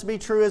know this to be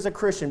true as a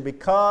Christian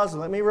because,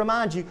 let me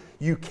remind you,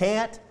 you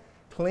can't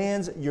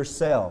cleanse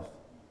yourself.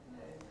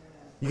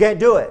 You can't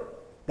do it.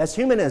 That's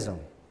humanism.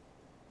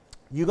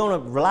 You're going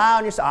to rely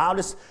on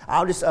yourself.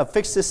 I'll just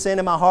fix this sin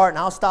in my heart and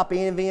I'll stop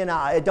envying.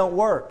 It don't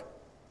work.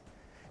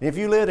 And if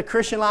you live a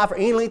Christian life for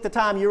any length of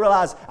time, you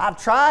realize, I've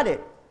tried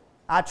it.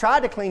 I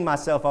tried to clean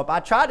myself up. I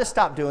tried to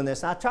stop doing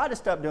this. And I tried to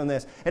stop doing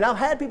this. And I've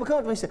had people come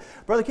up to me and say,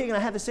 Brother Keegan, I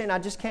have this sin. I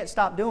just can't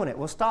stop doing it.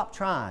 Well, stop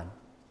trying.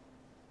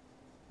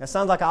 That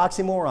sounds like an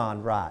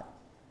oxymoron, right?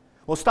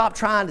 Well, stop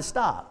trying to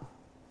stop.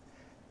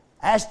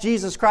 Ask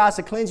Jesus Christ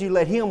to cleanse you.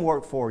 Let Him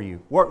work for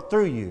you, work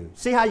through you.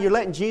 See how you're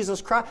letting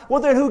Jesus Christ? Well,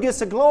 then who gets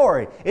the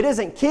glory? It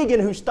isn't Keegan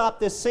who stopped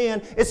this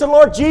sin. It's the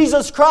Lord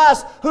Jesus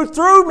Christ who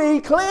through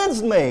me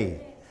cleansed me.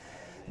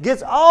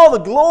 Gets all the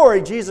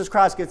glory. Jesus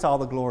Christ gets all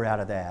the glory out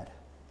of that.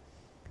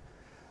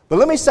 But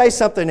let me say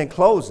something in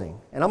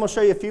closing. And I'm going to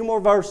show you a few more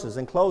verses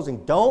in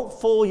closing. Don't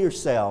fool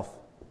yourself.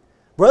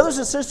 Brothers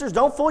and sisters,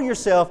 don't fool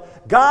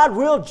yourself. God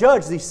will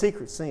judge these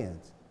secret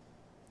sins.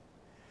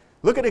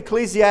 Look at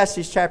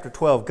Ecclesiastes chapter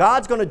 12.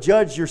 God's going to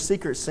judge your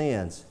secret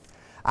sins.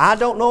 I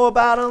don't know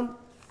about them.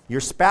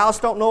 Your spouse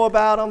don't know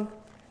about them.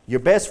 Your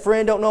best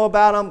friend don't know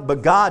about them.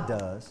 But God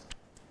does.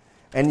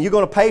 And you're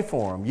going to pay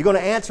for them. You're going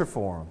to answer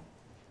for them.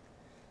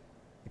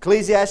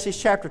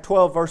 Ecclesiastes chapter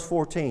 12, verse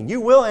 14.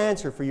 You will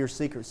answer for your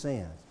secret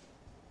sins.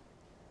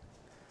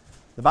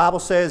 The Bible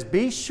says,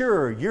 be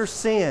sure your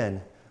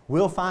sin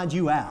will find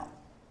you out.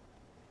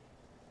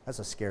 That's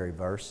a scary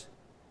verse.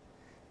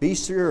 Be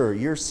sure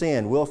your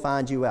sin will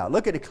find you out.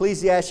 Look at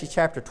Ecclesiastes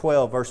chapter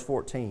 12, verse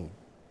 14.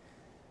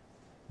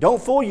 Don't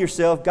fool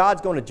yourself.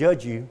 God's going to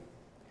judge you.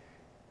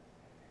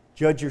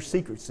 Judge your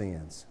secret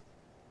sins.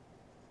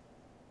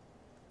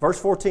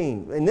 Verse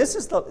 14. And this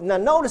is now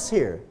notice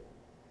here.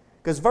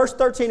 Because verse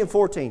 13 and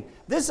 14.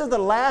 This is the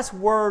last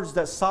words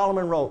that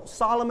Solomon wrote.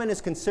 Solomon is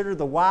considered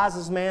the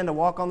wisest man to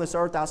walk on this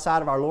earth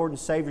outside of our Lord and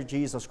Savior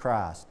Jesus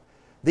Christ.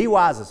 The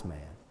wisest man.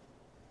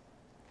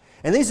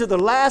 And these are the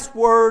last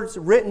words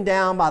written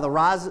down by the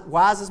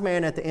wisest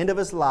man at the end of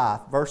his life.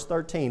 Verse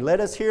 13.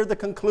 Let us hear the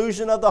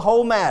conclusion of the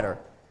whole matter.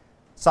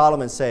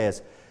 Solomon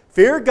says,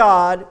 fear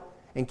God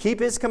and keep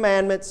His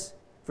commandments,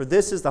 for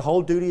this is the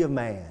whole duty of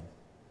man.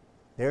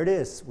 There it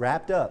is,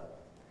 wrapped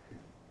up.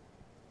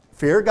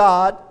 Fear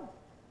God,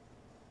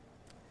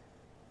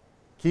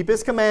 keep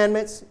His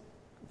commandments,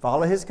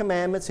 follow His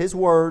commandments, His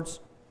words.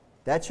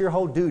 That's your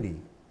whole duty.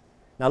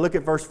 Now look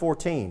at verse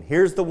 14.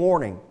 Here's the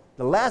warning.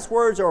 The last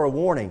words are a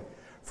warning.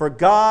 For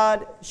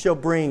God shall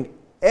bring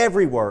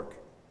every work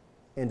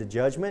into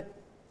judgment.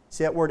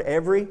 See that word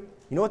every? You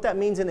know what that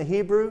means in the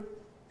Hebrew?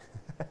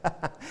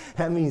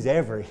 That means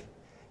every.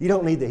 You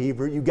don't need the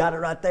Hebrew. You got it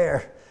right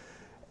there.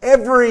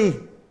 Every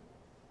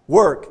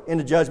work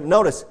into judgment.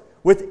 Notice,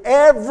 with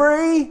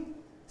every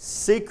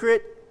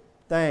secret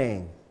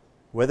thing,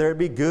 whether it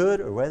be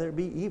good or whether it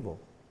be evil.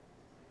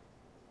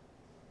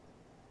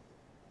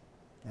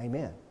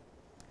 Amen.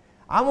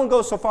 I won't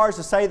go so far as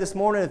to say this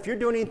morning, if you're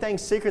doing anything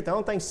secret, the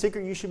only thing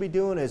secret you should be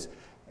doing is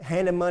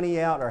handing money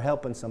out or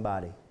helping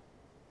somebody.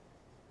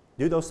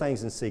 Do those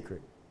things in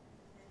secret.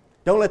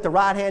 Don't let the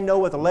right hand know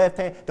what the left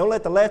hand, don't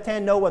let the left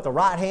hand know what the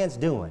right hand's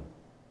doing.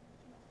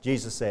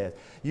 Jesus says.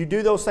 You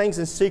do those things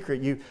in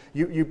secret.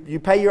 You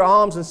pay your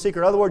alms in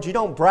secret. In other words, you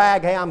don't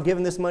brag, hey, I'm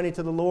giving this money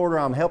to the Lord, or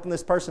I'm helping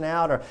this person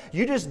out, or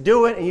you just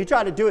do it and you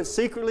try to do it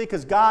secretly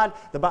because God,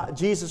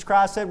 Jesus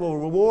Christ said, will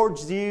reward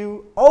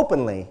you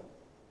openly.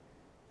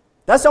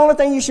 That's the only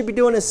thing you should be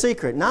doing in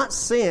secret. Not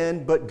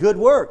sin, but good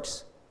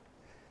works.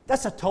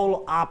 That's a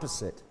total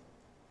opposite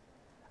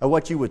of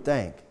what you would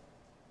think.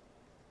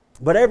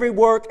 But every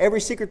work,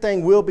 every secret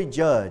thing will be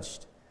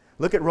judged.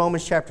 Look at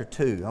Romans chapter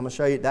 2. I'm going to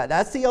show you that.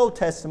 That's the Old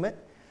Testament.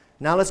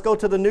 Now let's go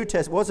to the New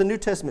Testament. What does the New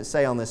Testament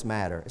say on this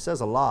matter? It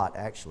says a lot,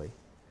 actually.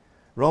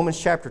 Romans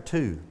chapter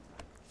 2.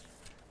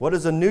 What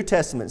does the New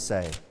Testament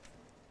say?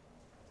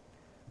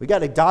 We got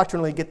to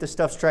doctrinally get this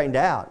stuff straightened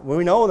out.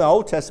 We know in the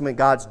Old Testament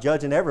God's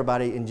judging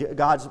everybody, and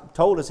God's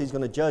told us He's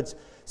going to judge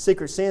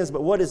secret sins.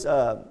 But what does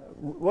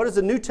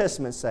the New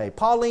Testament say?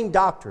 Pauline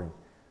doctrine.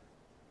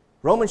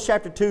 Romans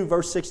chapter 2,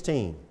 verse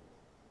 16.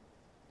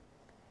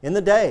 In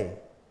the day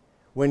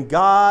when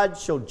God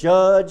shall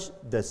judge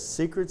the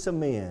secrets of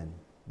men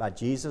by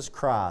Jesus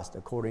Christ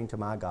according to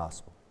my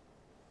gospel.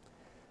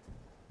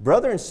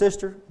 Brother and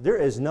sister, there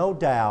is no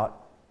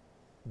doubt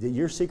that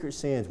your secret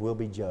sins will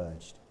be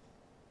judged.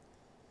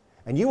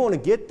 And you want to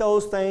get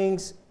those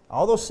things,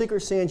 all those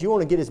secret sins, you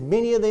want to get as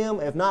many of them,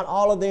 if not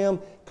all of them,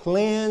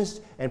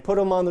 cleansed and put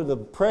them under the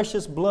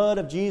precious blood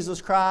of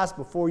Jesus Christ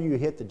before you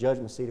hit the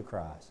judgment seat of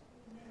Christ.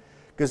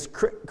 Because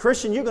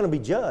Christian, you're going to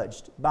be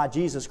judged by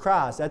Jesus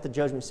Christ at the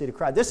judgment seat of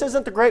Christ. This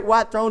isn't the great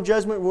white throne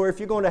judgment where if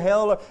you're going to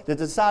hell or to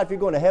decide if you're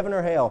going to heaven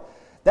or hell.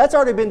 That's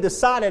already been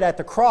decided at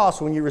the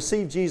cross when you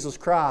receive Jesus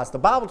Christ. The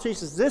Bible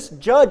teaches this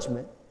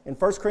judgment in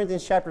 1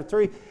 Corinthians chapter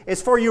 3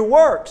 is for your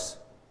works.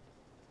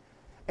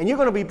 And you're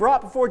going to be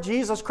brought before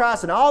Jesus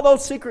Christ, and all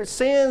those secret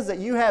sins that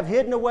you have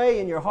hidden away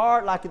in your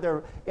heart like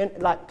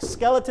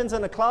skeletons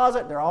in a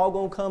closet, they're all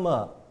going to come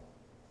up.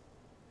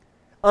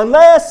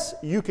 Unless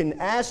you can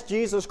ask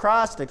Jesus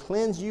Christ to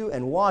cleanse you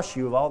and wash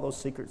you of all those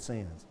secret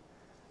sins.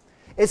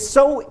 It's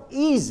so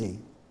easy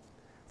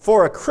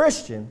for a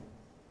Christian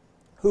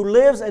who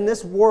lives in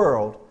this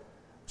world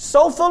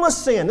so full of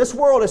sin. This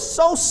world is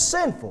so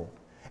sinful.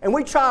 And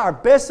we try our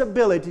best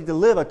ability to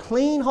live a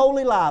clean,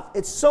 holy life.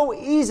 It's so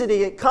easy to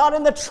get caught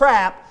in the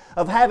trap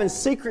of having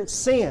secret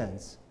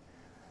sins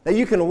that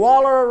you can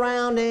wallow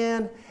around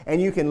in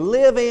and you can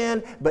live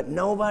in, but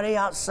nobody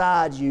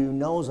outside you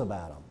knows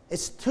about them.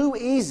 It's too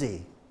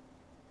easy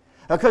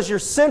because your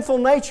sinful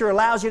nature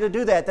allows you to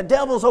do that. The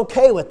devil's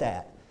okay with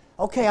that.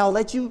 Okay, I'll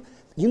let you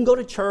can go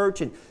to church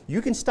and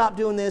you can stop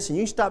doing this and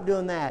you can stop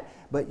doing that,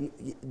 but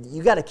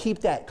you got to keep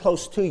that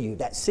close to you,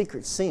 that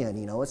secret sin,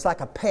 you know. It's like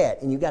a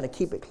pet and you got to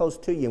keep it close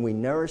to you, and we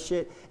nourish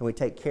it and we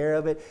take care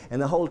of it, and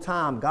the whole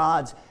time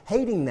God's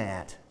hating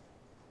that.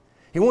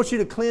 He wants you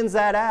to cleanse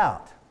that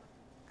out.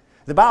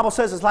 The Bible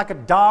says it's like a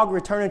dog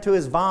returning to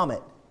his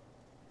vomit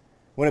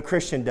when a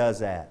Christian does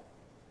that.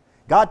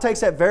 God takes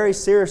that very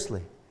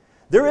seriously.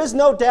 There is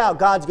no doubt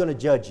God's going to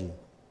judge you.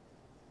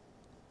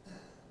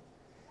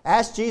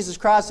 Ask Jesus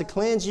Christ to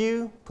cleanse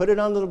you, put it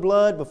under the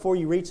blood before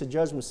you reach the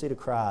judgment seat of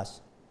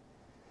Christ.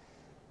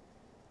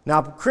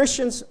 Now,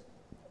 Christians,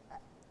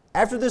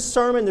 after this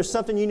sermon, there's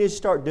something you need to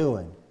start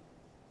doing.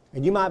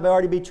 And you might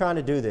already be trying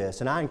to do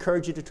this, and I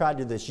encourage you to try to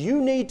do this.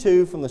 You need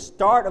to, from the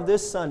start of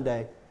this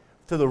Sunday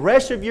to the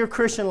rest of your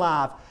Christian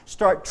life,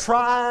 start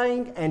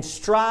trying and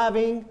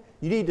striving.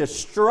 You need to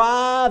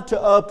strive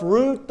to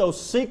uproot those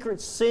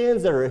secret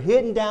sins that are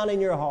hidden down in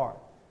your heart.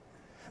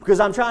 Because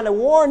I'm trying to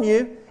warn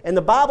you, and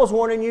the Bible's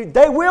warning you,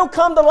 they will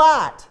come to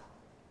light.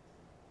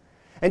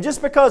 And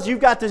just because you've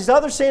got these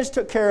other sins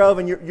took care of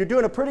and you're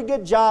doing a pretty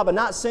good job of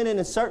not sinning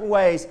in certain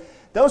ways,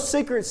 those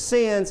secret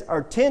sins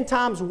are 10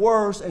 times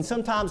worse and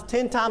sometimes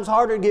 10 times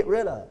harder to get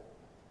rid of.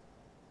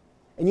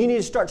 And you need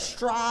to start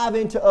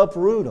striving to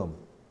uproot them.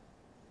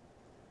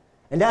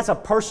 And that's a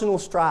personal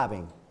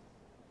striving.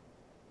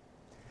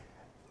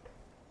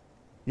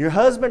 Your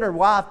husband or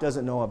wife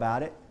doesn't know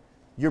about it.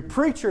 Your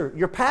preacher,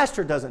 your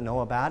pastor doesn't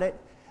know about it.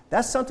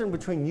 That's something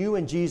between you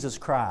and Jesus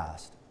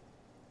Christ.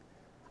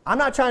 I'm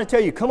not trying to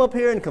tell you, come up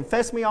here and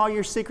confess me all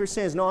your secret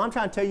sins. No, I'm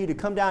trying to tell you to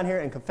come down here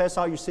and confess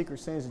all your secret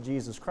sins to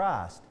Jesus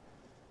Christ.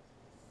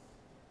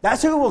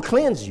 That's who will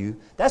cleanse you.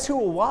 That's who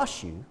will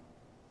wash you.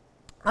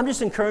 I'm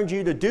just encouraging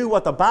you to do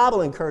what the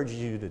Bible encourages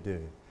you to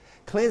do.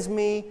 Cleanse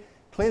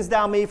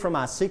thou me from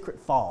my secret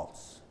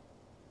faults.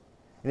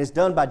 And it's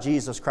done by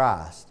Jesus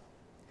Christ.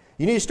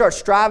 You need to start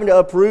striving to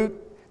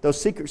uproot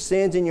those secret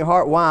sins in your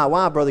heart. Why?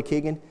 Why, Brother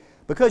Keegan?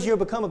 Because you'll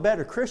become a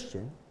better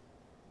Christian.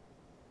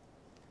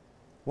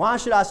 Why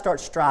should I start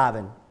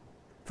striving?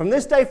 From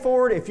this day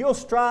forward, if you'll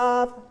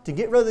strive to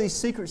get rid of these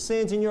secret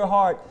sins in your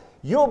heart,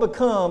 you'll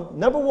become,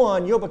 number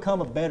one, you'll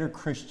become a better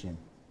Christian.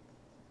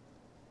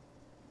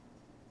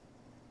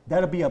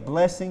 That'll be a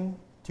blessing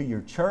to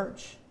your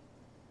church,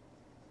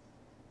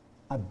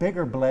 a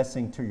bigger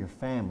blessing to your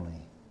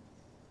family.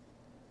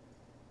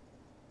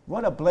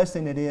 What a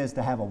blessing it is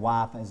to have a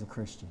wife as a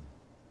Christian.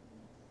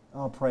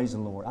 Oh, praise the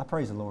Lord. I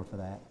praise the Lord for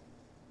that.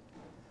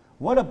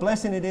 What a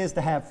blessing it is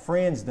to have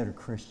friends that are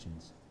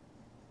Christians.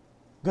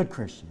 Good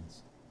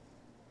Christians.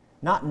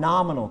 Not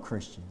nominal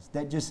Christians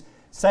that just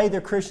say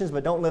they're Christians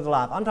but don't live a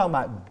life. I'm talking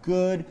about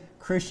good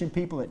Christian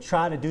people that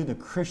try to do the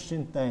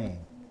Christian thing.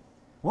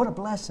 What a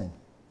blessing.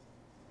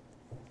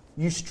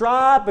 You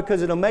strive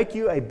because it'll make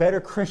you a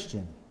better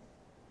Christian.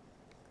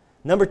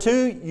 Number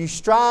two, you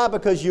strive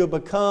because you'll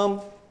become,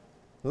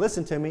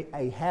 listen to me,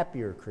 a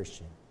happier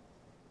Christian.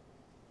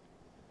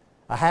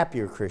 A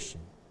happier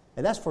Christian.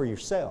 And that's for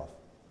yourself.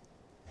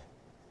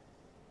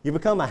 You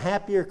become a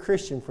happier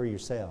Christian for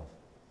yourself.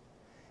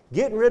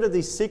 Getting rid of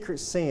these secret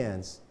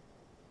sins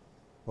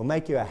will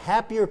make you a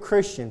happier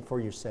Christian for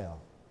yourself.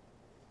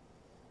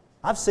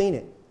 I've seen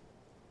it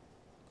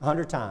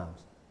 100 times.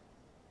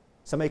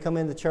 Somebody come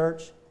into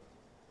church,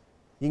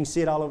 you can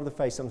see it all over the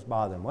face, something's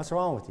bothering them. What's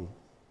wrong with you?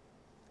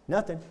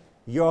 Nothing.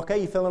 You're okay?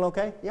 You feeling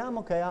okay? Yeah, I'm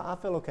okay. I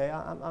feel okay.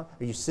 Are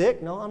you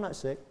sick? No, I'm not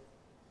sick.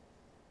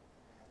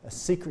 A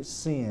secret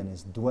sin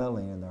is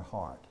dwelling in their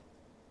heart.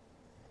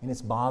 And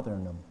it's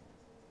bothering them.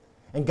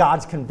 And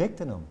God's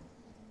convicting them.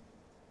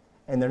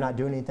 And they're not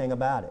doing anything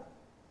about it.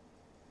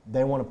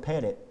 They want to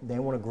pet it. They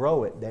want to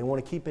grow it. They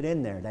want to keep it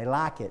in there. They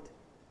like it.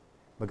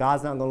 But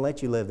God's not going to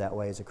let you live that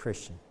way as a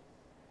Christian.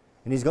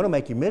 And He's going to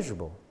make you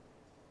miserable.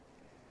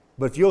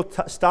 But if you'll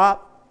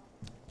stop,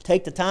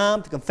 take the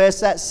time to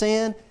confess that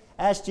sin,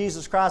 ask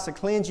Jesus Christ to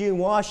cleanse you and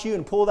wash you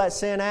and pull that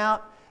sin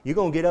out, you're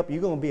going to get up,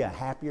 you're going to be a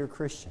happier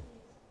Christian.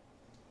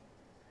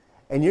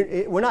 And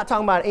we're not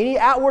talking about any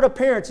outward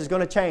appearance is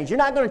going to change. You're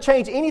not going to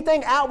change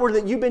anything outward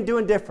that you've been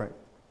doing different.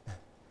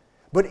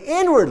 But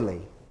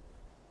inwardly,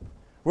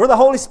 where the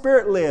Holy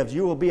Spirit lives,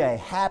 you will be a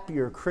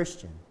happier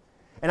Christian.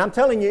 And I'm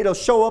telling you, it'll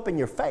show up in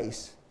your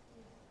face.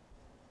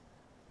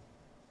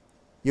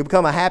 You'll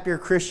become a happier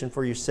Christian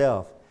for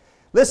yourself.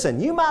 Listen,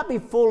 you might be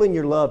fooling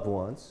your loved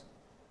ones,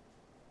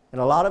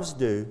 and a lot of us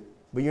do,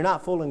 but you're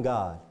not fooling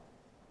God.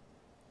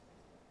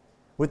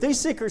 With these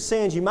secret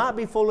sins, you might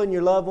be fooling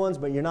your loved ones,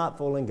 but you're not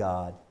fooling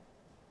God.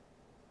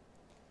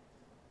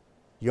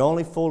 You're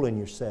only fooling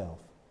yourself.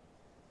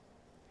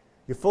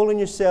 You're fooling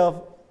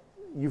yourself.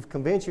 You've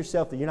convinced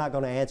yourself that you're not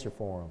going to answer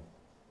for them.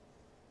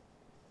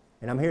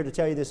 And I'm here to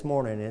tell you this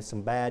morning, and it's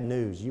some bad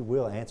news. You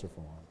will answer for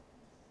them.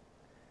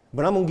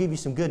 But I'm going to give you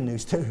some good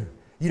news too.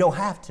 You don't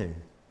have to.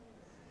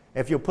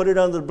 If you'll put it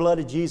under the blood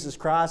of Jesus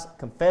Christ,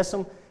 confess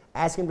them,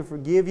 ask Him to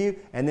forgive you,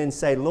 and then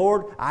say,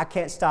 Lord, I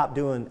can't stop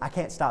being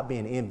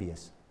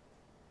envious.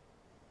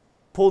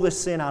 Pull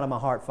this sin out of my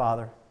heart,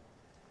 Father.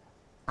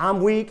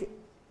 I'm weak.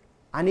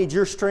 I need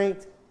your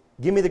strength.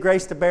 Give me the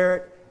grace to bear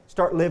it.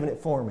 Start living it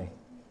for me.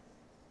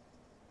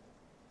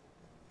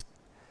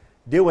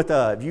 Deal with,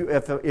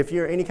 if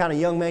you're any kind of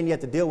young man, you have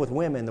to deal with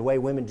women, the way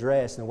women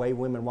dress and the way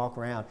women walk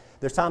around.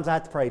 There's times I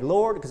have to pray,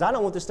 Lord, because I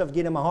don't want this stuff to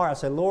get in my heart. I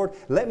say, Lord,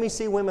 let me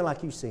see women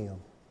like you see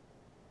them.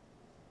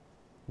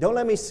 Don't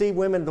let me see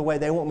women the way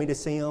they want me to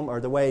see them or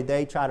the way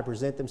they try to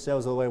present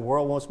themselves or the way the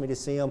world wants me to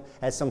see them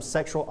as some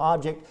sexual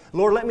object.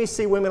 Lord, let me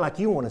see women like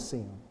you want to see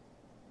them.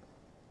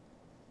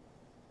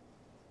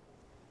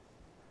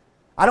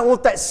 I don't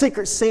want that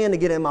secret sin to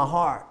get in my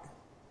heart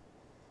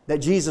that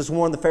Jesus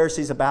warned the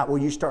Pharisees about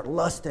where you start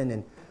lusting.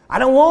 And I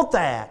don't want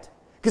that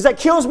because that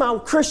kills my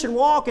Christian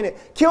walk and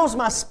it kills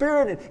my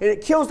spirit and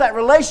it kills that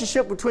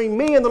relationship between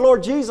me and the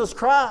Lord Jesus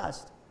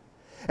Christ.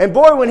 And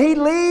boy, when He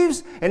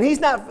leaves and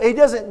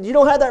you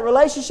don't have that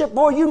relationship,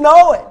 boy, you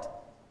know it.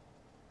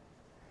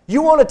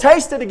 You want to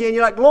taste it again.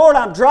 You're like, Lord,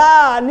 I'm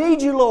dry. I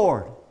need you,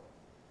 Lord.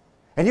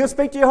 And He'll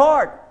speak to your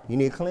heart. You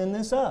need to clean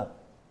this up.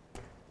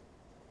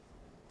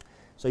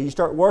 So you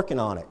start working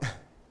on it.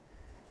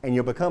 And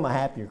you'll become a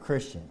happier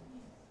Christian.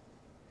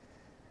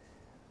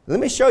 Let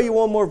me show you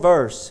one more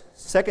verse.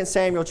 2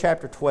 Samuel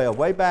chapter 12,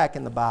 way back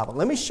in the Bible.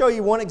 Let me show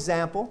you one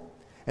example,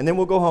 and then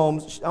we'll go home.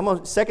 I'm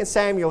on 2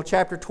 Samuel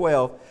chapter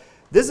 12.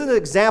 This is an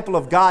example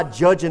of God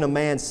judging a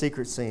man's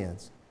secret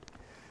sins.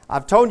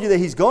 I've told you that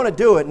He's going to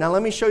do it. Now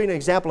let me show you an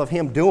example of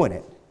Him doing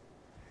it.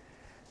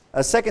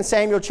 2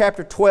 Samuel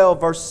chapter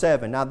 12, verse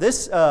 7. Now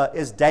this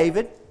is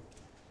David.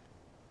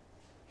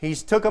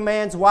 He's took a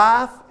man's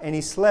wife and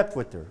he slept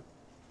with her.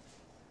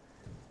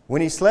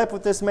 When he slept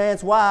with this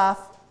man's wife,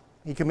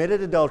 he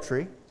committed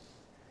adultery.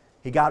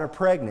 He got her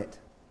pregnant.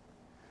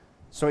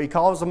 So he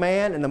calls the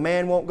man, and the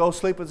man won't go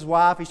sleep with his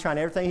wife. He's trying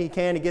everything he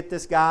can to get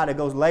this guy to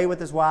go lay with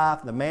his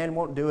wife. The man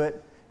won't do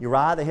it.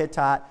 Uriah the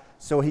Hittite.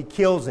 So he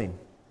kills him.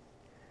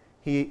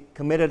 He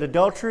committed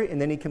adultery,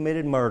 and then he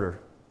committed murder.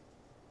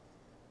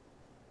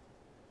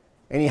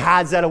 And he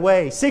hides that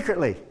away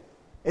secretly.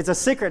 It's a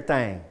secret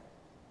thing.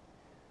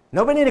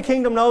 Nobody in the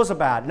kingdom knows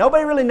about it.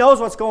 Nobody really knows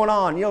what's going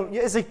on. You know,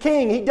 as a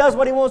king, he does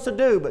what he wants to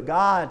do, but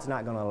God's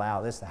not going to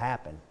allow this to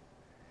happen.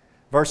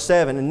 Verse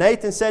 7, and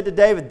Nathan said to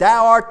David,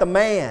 Thou art the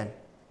man. In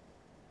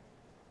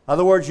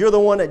other words, you're the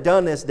one that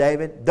done this,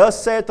 David.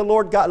 Thus saith the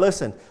Lord God,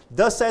 listen,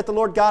 thus saith the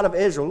Lord God of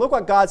Israel. Look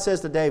what God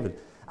says to David.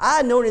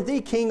 I anointed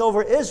thee king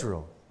over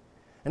Israel,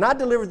 and I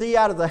delivered thee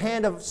out of the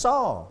hand of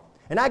Saul.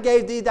 And I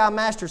gave thee thy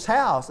master's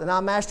house, and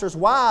thy master's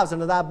wives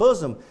into thy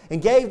bosom,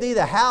 and gave thee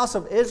the house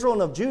of Israel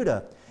and of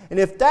Judah. And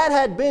if that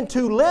had been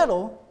too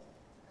little,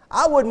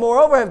 I would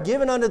moreover have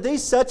given unto thee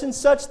such and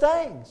such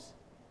things.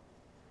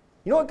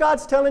 You know what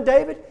God's telling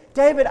David?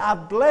 David,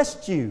 I've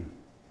blessed you,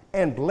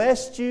 and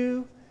blessed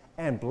you,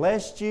 and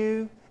blessed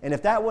you. And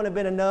if that wouldn't have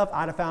been enough,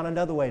 I'd have found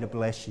another way to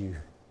bless you.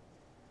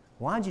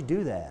 Why'd you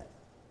do that?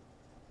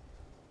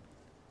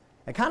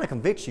 It kind of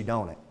convicts you,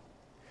 don't it?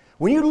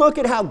 When you look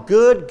at how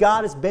good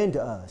God has been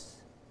to us,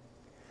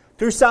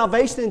 through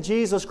salvation in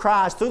Jesus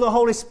Christ, through the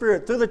Holy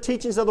Spirit, through the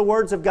teachings of the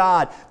words of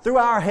God, through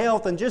our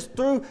health, and just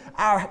through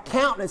our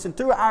countenance and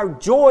through our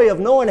joy of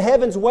knowing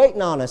heaven's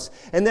waiting on us,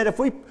 and that if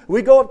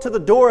we go up to the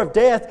door of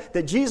death,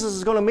 that Jesus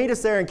is going to meet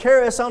us there and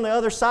carry us on the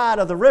other side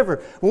of the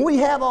river. When we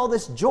have all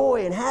this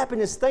joy and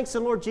happiness, thanks to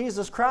the Lord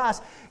Jesus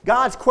Christ,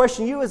 God's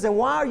question to you is, then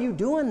why are you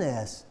doing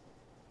this?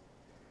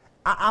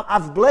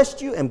 I've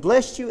blessed you and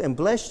blessed you and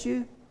blessed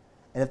you,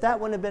 and if that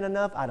wouldn't have been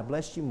enough, I'd have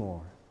blessed you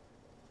more.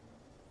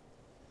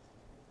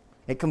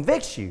 It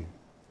convicts you.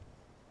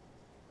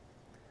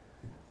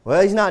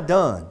 Well, he's not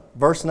done.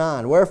 Verse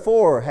 9,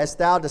 Wherefore hast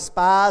thou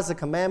despised the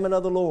commandment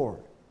of the Lord?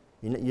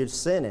 You're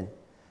sinning.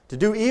 To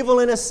do evil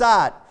in his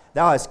sight.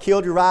 Thou hast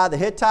killed Uriah the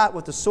Hittite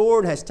with the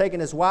sword, and hast taken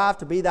his wife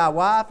to be thy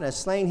wife, and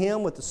hast slain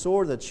him with the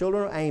sword of the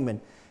children of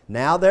Ammon.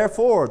 Now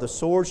therefore the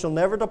sword shall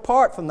never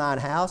depart from thine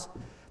house,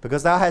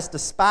 because thou hast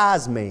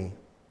despised me,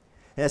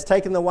 and hast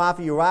taken the wife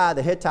of Uriah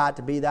the Hittite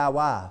to be thy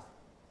wife.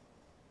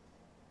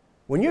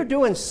 When you're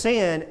doing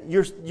sin,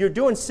 you're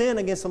doing sin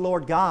against the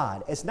Lord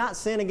God. It's not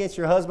sin against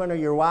your husband or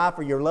your wife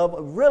or your love.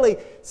 Really,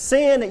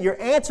 sin that you're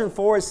answering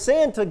for is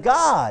sin to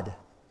God.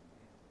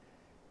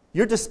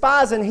 You're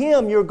despising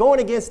Him. You're going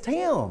against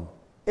Him.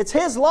 It's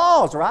His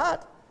laws, right?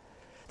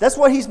 That's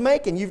what He's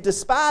making. You've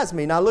despised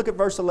me. Now look at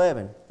verse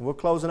 11. We're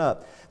closing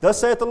up.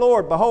 Thus saith the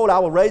Lord, Behold, I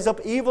will raise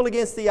up evil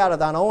against thee out of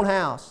thine own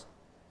house.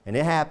 And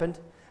it happened.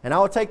 And I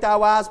will take thy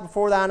wives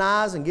before thine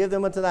eyes, and give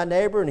them unto thy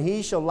neighbor, and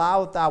he shall lie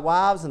with thy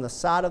wives in the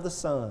sight of this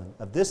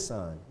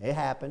son. It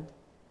happened,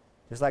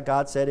 just like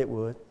God said it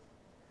would.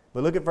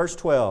 But look at verse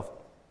 12.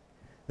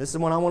 This is the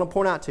one I want to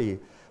point out to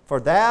you. For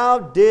thou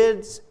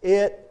didst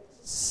it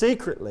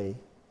secretly,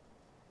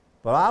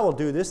 but I will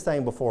do this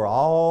thing before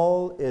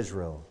all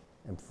Israel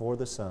and before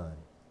the sun.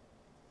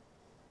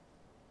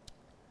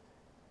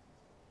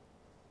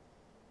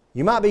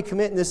 You might be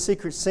committing this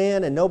secret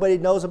sin and nobody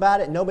knows about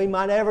it, and nobody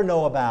might ever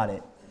know about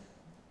it.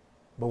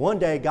 But one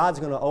day, God's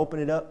going to open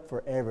it up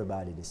for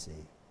everybody to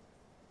see.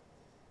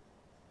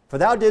 For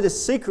thou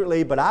didst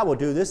secretly, but I will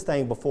do this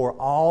thing before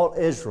all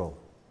Israel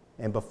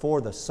and before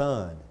the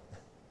sun.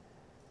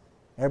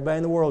 Everybody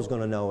in the world is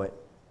going to know it.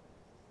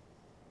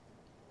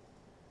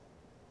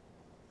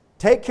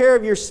 Take care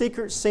of your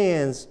secret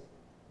sins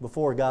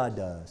before God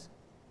does.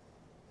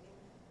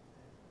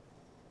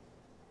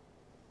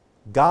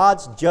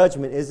 God's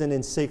judgment isn't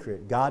in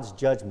secret. God's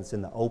judgment's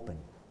in the open.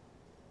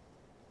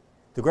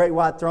 The great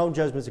white throne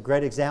judgment is a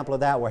great example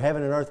of that, where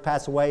heaven and earth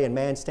pass away and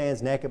man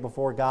stands naked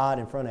before God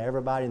in front of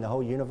everybody in the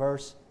whole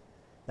universe.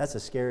 That's a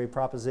scary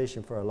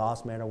proposition for a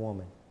lost man or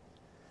woman.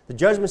 The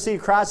judgment seat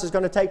of Christ is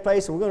going to take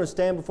place, and we're going to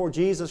stand before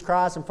Jesus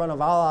Christ in front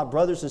of all our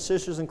brothers and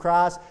sisters in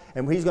Christ,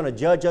 and He's going to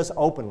judge us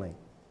openly.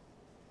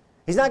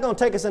 He's not going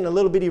to take us in a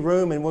little bitty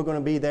room and we're going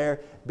to be there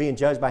being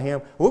judged by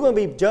Him. We're going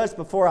to be judged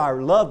before our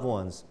loved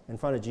ones in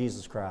front of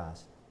Jesus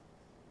Christ.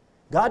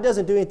 God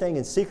doesn't do anything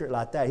in secret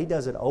like that. He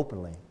does it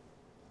openly.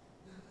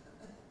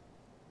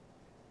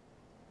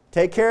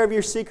 Take care of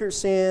your secret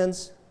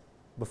sins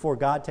before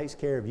God takes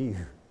care of you.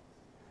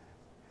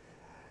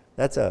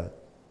 That's a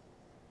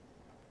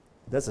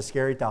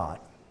scary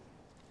thought.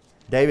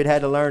 David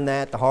had to learn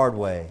that the hard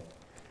way.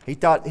 He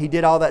thought he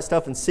did all that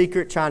stuff in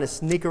secret, trying to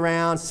sneak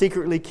around,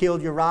 secretly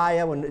killed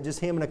Uriah when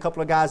just him and a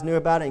couple of guys knew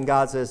about it. And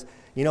God says,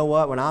 you know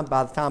what,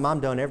 by the time I'm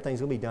done,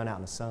 everything's going to be done out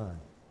in the sun.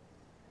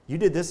 You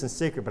did this in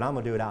secret, but I'm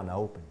going to do it out in the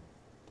open.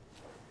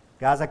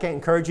 Guys, I can't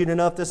encourage you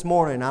enough this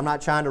morning. I'm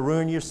not trying to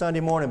ruin your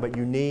Sunday morning, but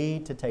you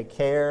need to take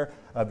care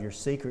of your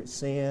secret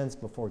sins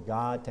before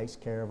God takes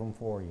care of them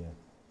for you.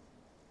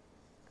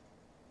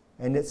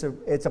 And it's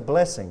a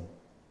blessing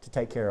to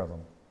take care of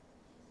them.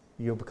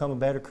 You'll become a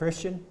better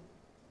Christian.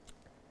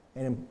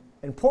 And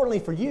importantly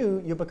for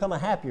you, you'll become a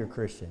happier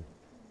Christian.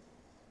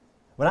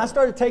 When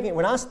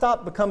I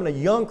stopped becoming a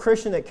young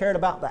Christian that cared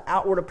about the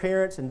outward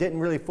appearance and didn't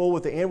really fool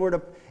with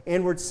the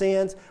inward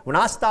sins, when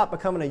I stopped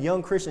becoming a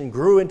young Christian and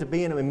grew into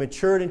being and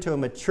matured into a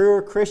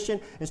mature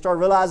Christian and started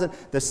realizing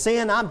the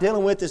sin I'm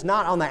dealing with is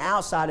not on the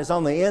outside, it's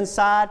on the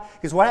inside.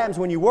 Because what happens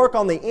when you work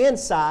on the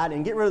inside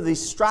and get rid of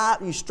these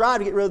you strive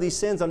to get rid of these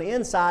sins on the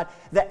inside,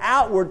 the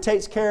outward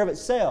takes care of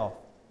itself.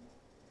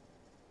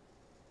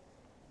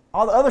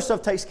 All the other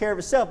stuff takes care of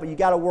itself, but you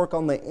got to work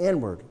on the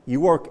inward.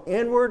 You work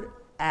inward,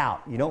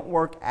 out. You don't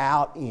work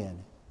out, in.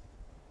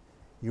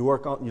 You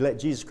let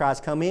Jesus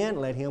Christ come in,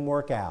 let Him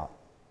work out.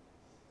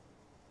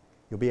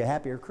 You'll be a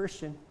happier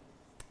Christian.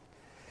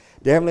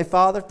 Dear Heavenly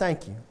Father,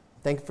 thank you.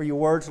 Thank you for your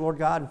words, Lord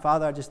God. And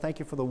Father, I just thank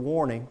you for the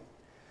warning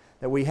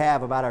that we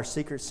have about our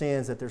secret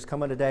sins, that there's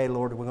coming a day,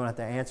 Lord, that we're going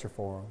to have to answer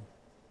for them.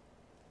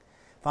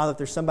 Father, if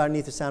there's somebody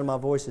beneath the sound of my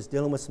voice that's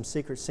dealing with some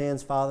secret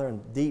sins, Father,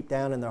 and deep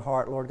down in their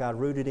heart, Lord God,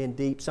 rooted in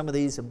deep, some of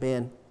these have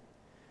been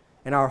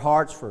in our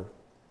hearts for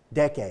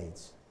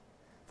decades.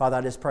 Father,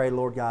 I just pray,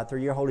 Lord God,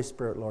 through your Holy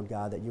Spirit, Lord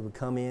God, that you would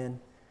come in. And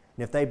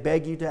if they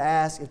beg you to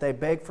ask, if they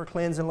beg for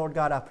cleansing, Lord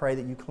God, I pray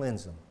that you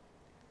cleanse them.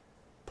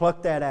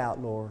 Pluck that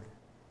out, Lord.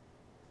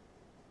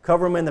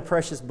 Cover them in the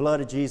precious blood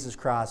of Jesus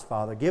Christ,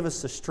 Father. Give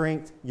us the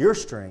strength, your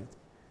strength,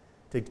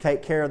 to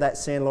take care of that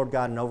sin, Lord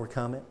God, and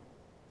overcome it.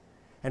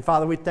 And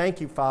Father, we thank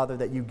you, Father,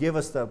 that you give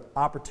us the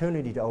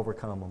opportunity to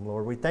overcome them,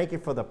 Lord. We thank you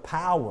for the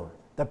power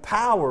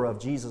of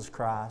Jesus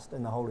Christ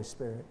and the Holy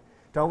Spirit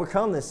to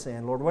overcome this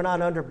sin, Lord. We're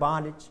not under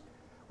bondage.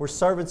 We're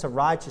servants of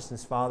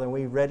righteousness, Father, and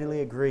we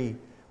readily agree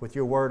with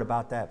your word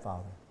about that,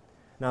 Father.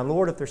 Now,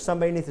 Lord, if there's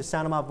somebody beneath the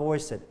sound of my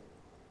voice that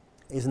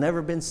has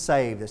never been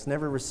saved, that's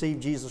never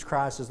received Jesus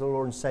Christ as the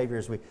Lord and Savior,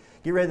 as we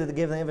get ready to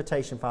give the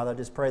invitation, Father, I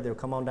just pray they'll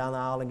come on down the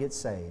aisle and get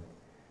saved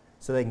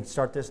so they can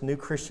start this new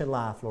Christian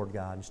life, Lord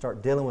God, and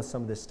start dealing with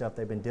some of this stuff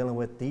they've been dealing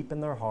with deep in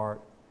their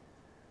heart.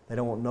 They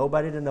don't want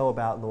nobody to know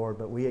about, Lord,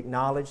 but we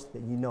acknowledge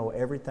that you know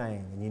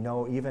everything, and you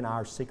know even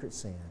our secret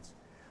sins.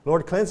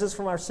 Lord, cleanse us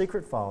from our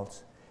secret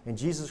faults. In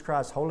Jesus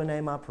Christ's holy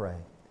name I pray.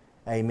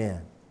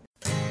 Amen.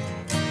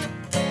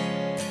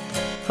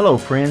 Hello,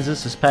 friends.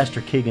 This is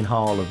Pastor Keegan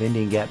Hall of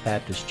Indian Gap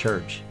Baptist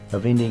Church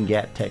of Indian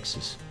Gap,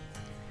 Texas.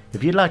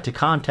 If you'd like to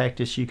contact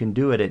us, you can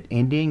do it at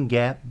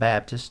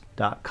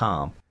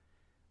IndianGapBaptist.com.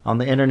 On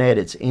the internet,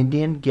 it's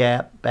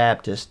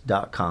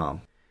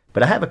IndianGapBaptist.com.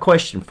 But I have a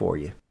question for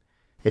you.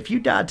 If you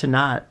died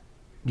tonight,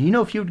 do you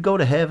know if you would go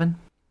to heaven?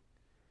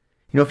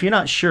 You know, if you're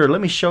not sure, let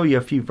me show you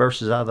a few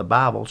verses out of the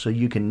Bible so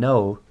you can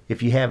know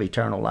if you have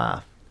eternal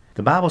life.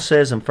 The Bible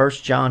says in 1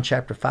 John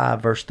chapter 5,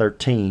 verse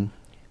 13,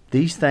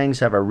 "These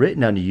things have I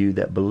written unto you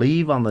that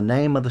believe on the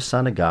name of the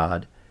Son of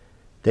God,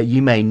 that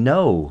you may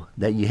know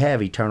that you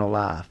have eternal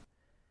life,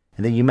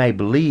 and that you may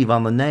believe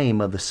on the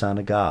name of the Son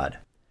of God."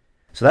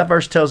 So that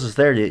verse tells us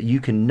there that you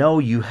can know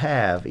you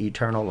have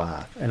eternal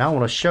life. And I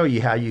want to show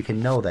you how you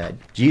can know that.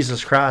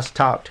 Jesus Christ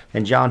talked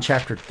in John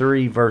chapter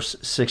 3, verse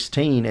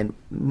 16, and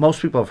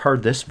most people have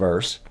heard this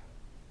verse.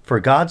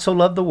 "For God so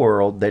loved the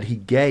world that he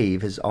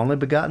gave his only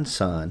begotten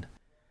Son,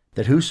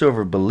 that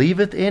whosoever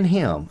believeth in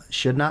him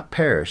should not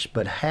perish,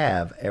 but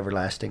have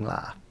everlasting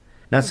life."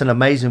 That's an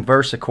amazing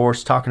verse, of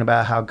course, talking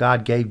about how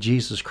God gave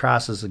Jesus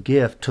Christ as a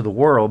gift to the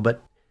world,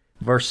 but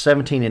verse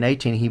 17 and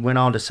 18, he went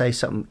on to say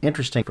something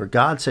interesting. "For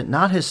God sent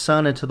not his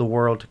Son into the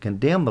world to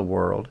condemn the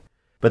world,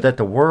 but that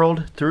the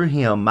world through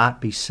him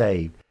might be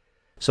saved."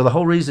 So the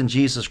whole reason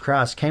Jesus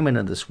Christ came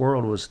into this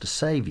world was to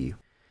save you,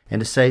 and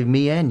to save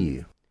me and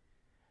you.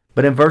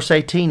 But in verse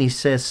 18, he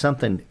says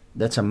something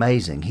that's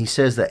amazing. He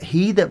says that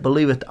he that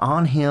believeth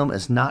on him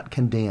is not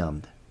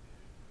condemned.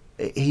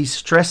 He's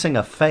stressing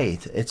a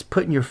faith. It's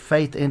putting your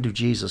faith into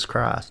Jesus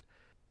Christ.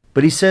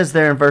 But he says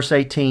there in verse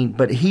 18,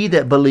 "But he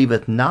that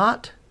believeth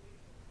not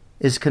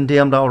is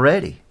condemned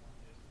already,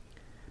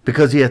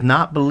 because he hath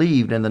not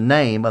believed in the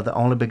name of the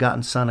only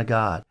begotten Son of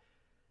God."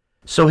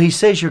 So he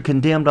says you're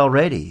condemned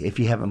already if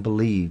you haven't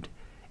believed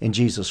in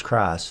Jesus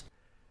Christ.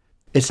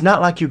 It's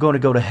not like you're going to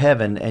go to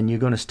heaven and you're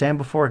going to stand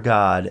before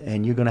God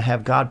and you're going to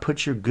have God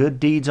put your good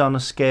deeds on the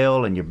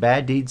scale and your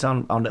bad deeds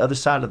on the other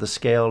side of the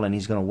scale, and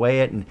he's going to weigh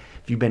it, and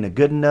if you've been a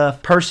good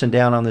enough person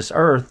down on this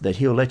earth that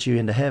he'll let you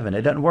into heaven.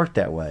 It doesn't work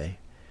that way.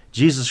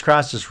 Jesus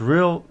Christ is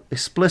real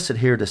explicit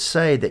here to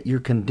say that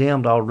you're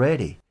condemned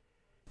already.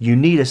 You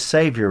need a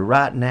Savior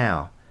right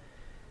now.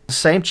 The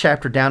same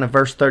chapter down in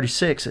verse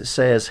 36, it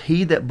says,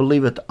 "He that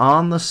believeth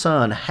on the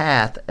Son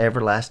hath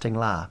everlasting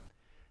life."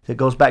 It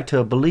goes back to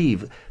a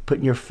believe,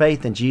 putting your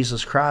faith in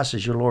Jesus Christ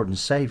as your Lord and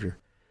Savior.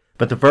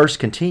 But the verse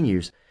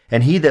continues,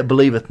 "And he that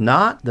believeth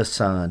not the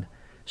Son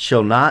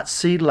shall not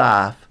see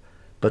life,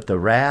 but the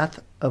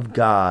wrath of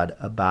God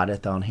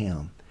abideth on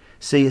him."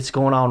 See, it's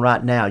going on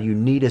right now. You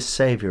need a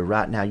Savior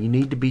right now. You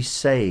need to be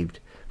saved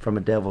from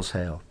a devil's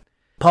hell.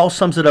 Paul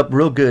sums it up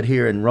real good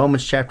here in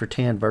Romans chapter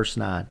 10, verse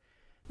 9.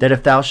 "That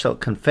if thou shalt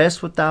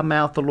confess with thy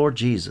mouth the Lord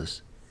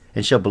Jesus,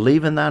 and shalt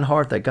believe in thine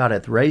heart that God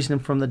hath raised him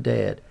from the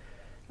dead,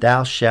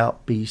 thou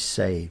shalt be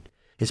saved.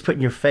 It's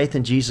putting your faith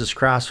in Jesus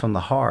Christ from the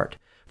heart.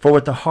 For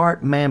with the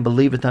heart man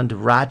believeth unto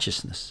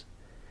righteousness,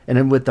 and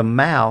then with the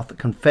mouth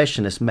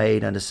confession is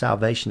made unto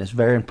salvation. It's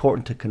very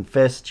important to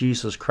confess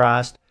Jesus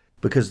Christ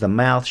because the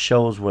mouth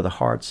shows where the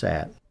heart's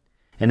at.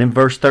 And in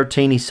verse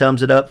 13 he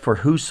sums it up, for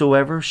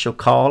whosoever shall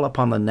call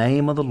upon the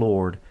name of the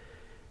Lord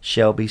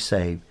shall be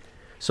saved.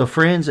 So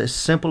friends, as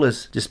simple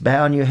as just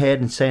bowing your head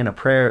and saying a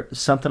prayer,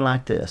 something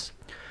like this.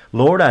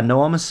 Lord, I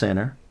know I'm a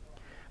sinner.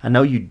 I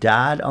know you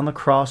died on the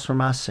cross for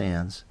my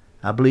sins.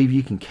 I believe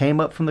you came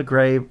up from the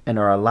grave and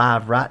are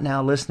alive right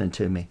now listening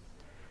to me.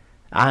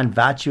 I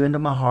invite you into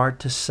my heart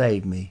to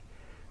save me.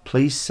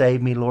 Please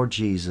save me, Lord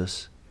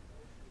Jesus.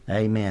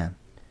 Amen.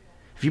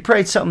 If you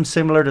prayed something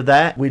similar to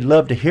that, we'd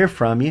love to hear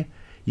from you.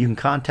 You can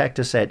contact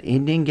us at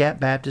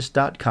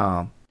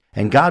IndianGapBaptist.com.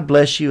 And God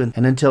bless you,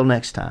 and until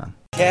next time.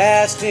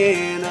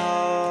 Casting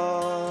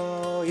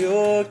all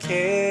your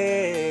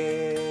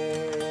care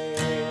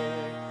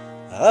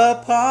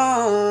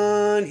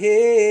upon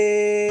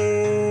Him.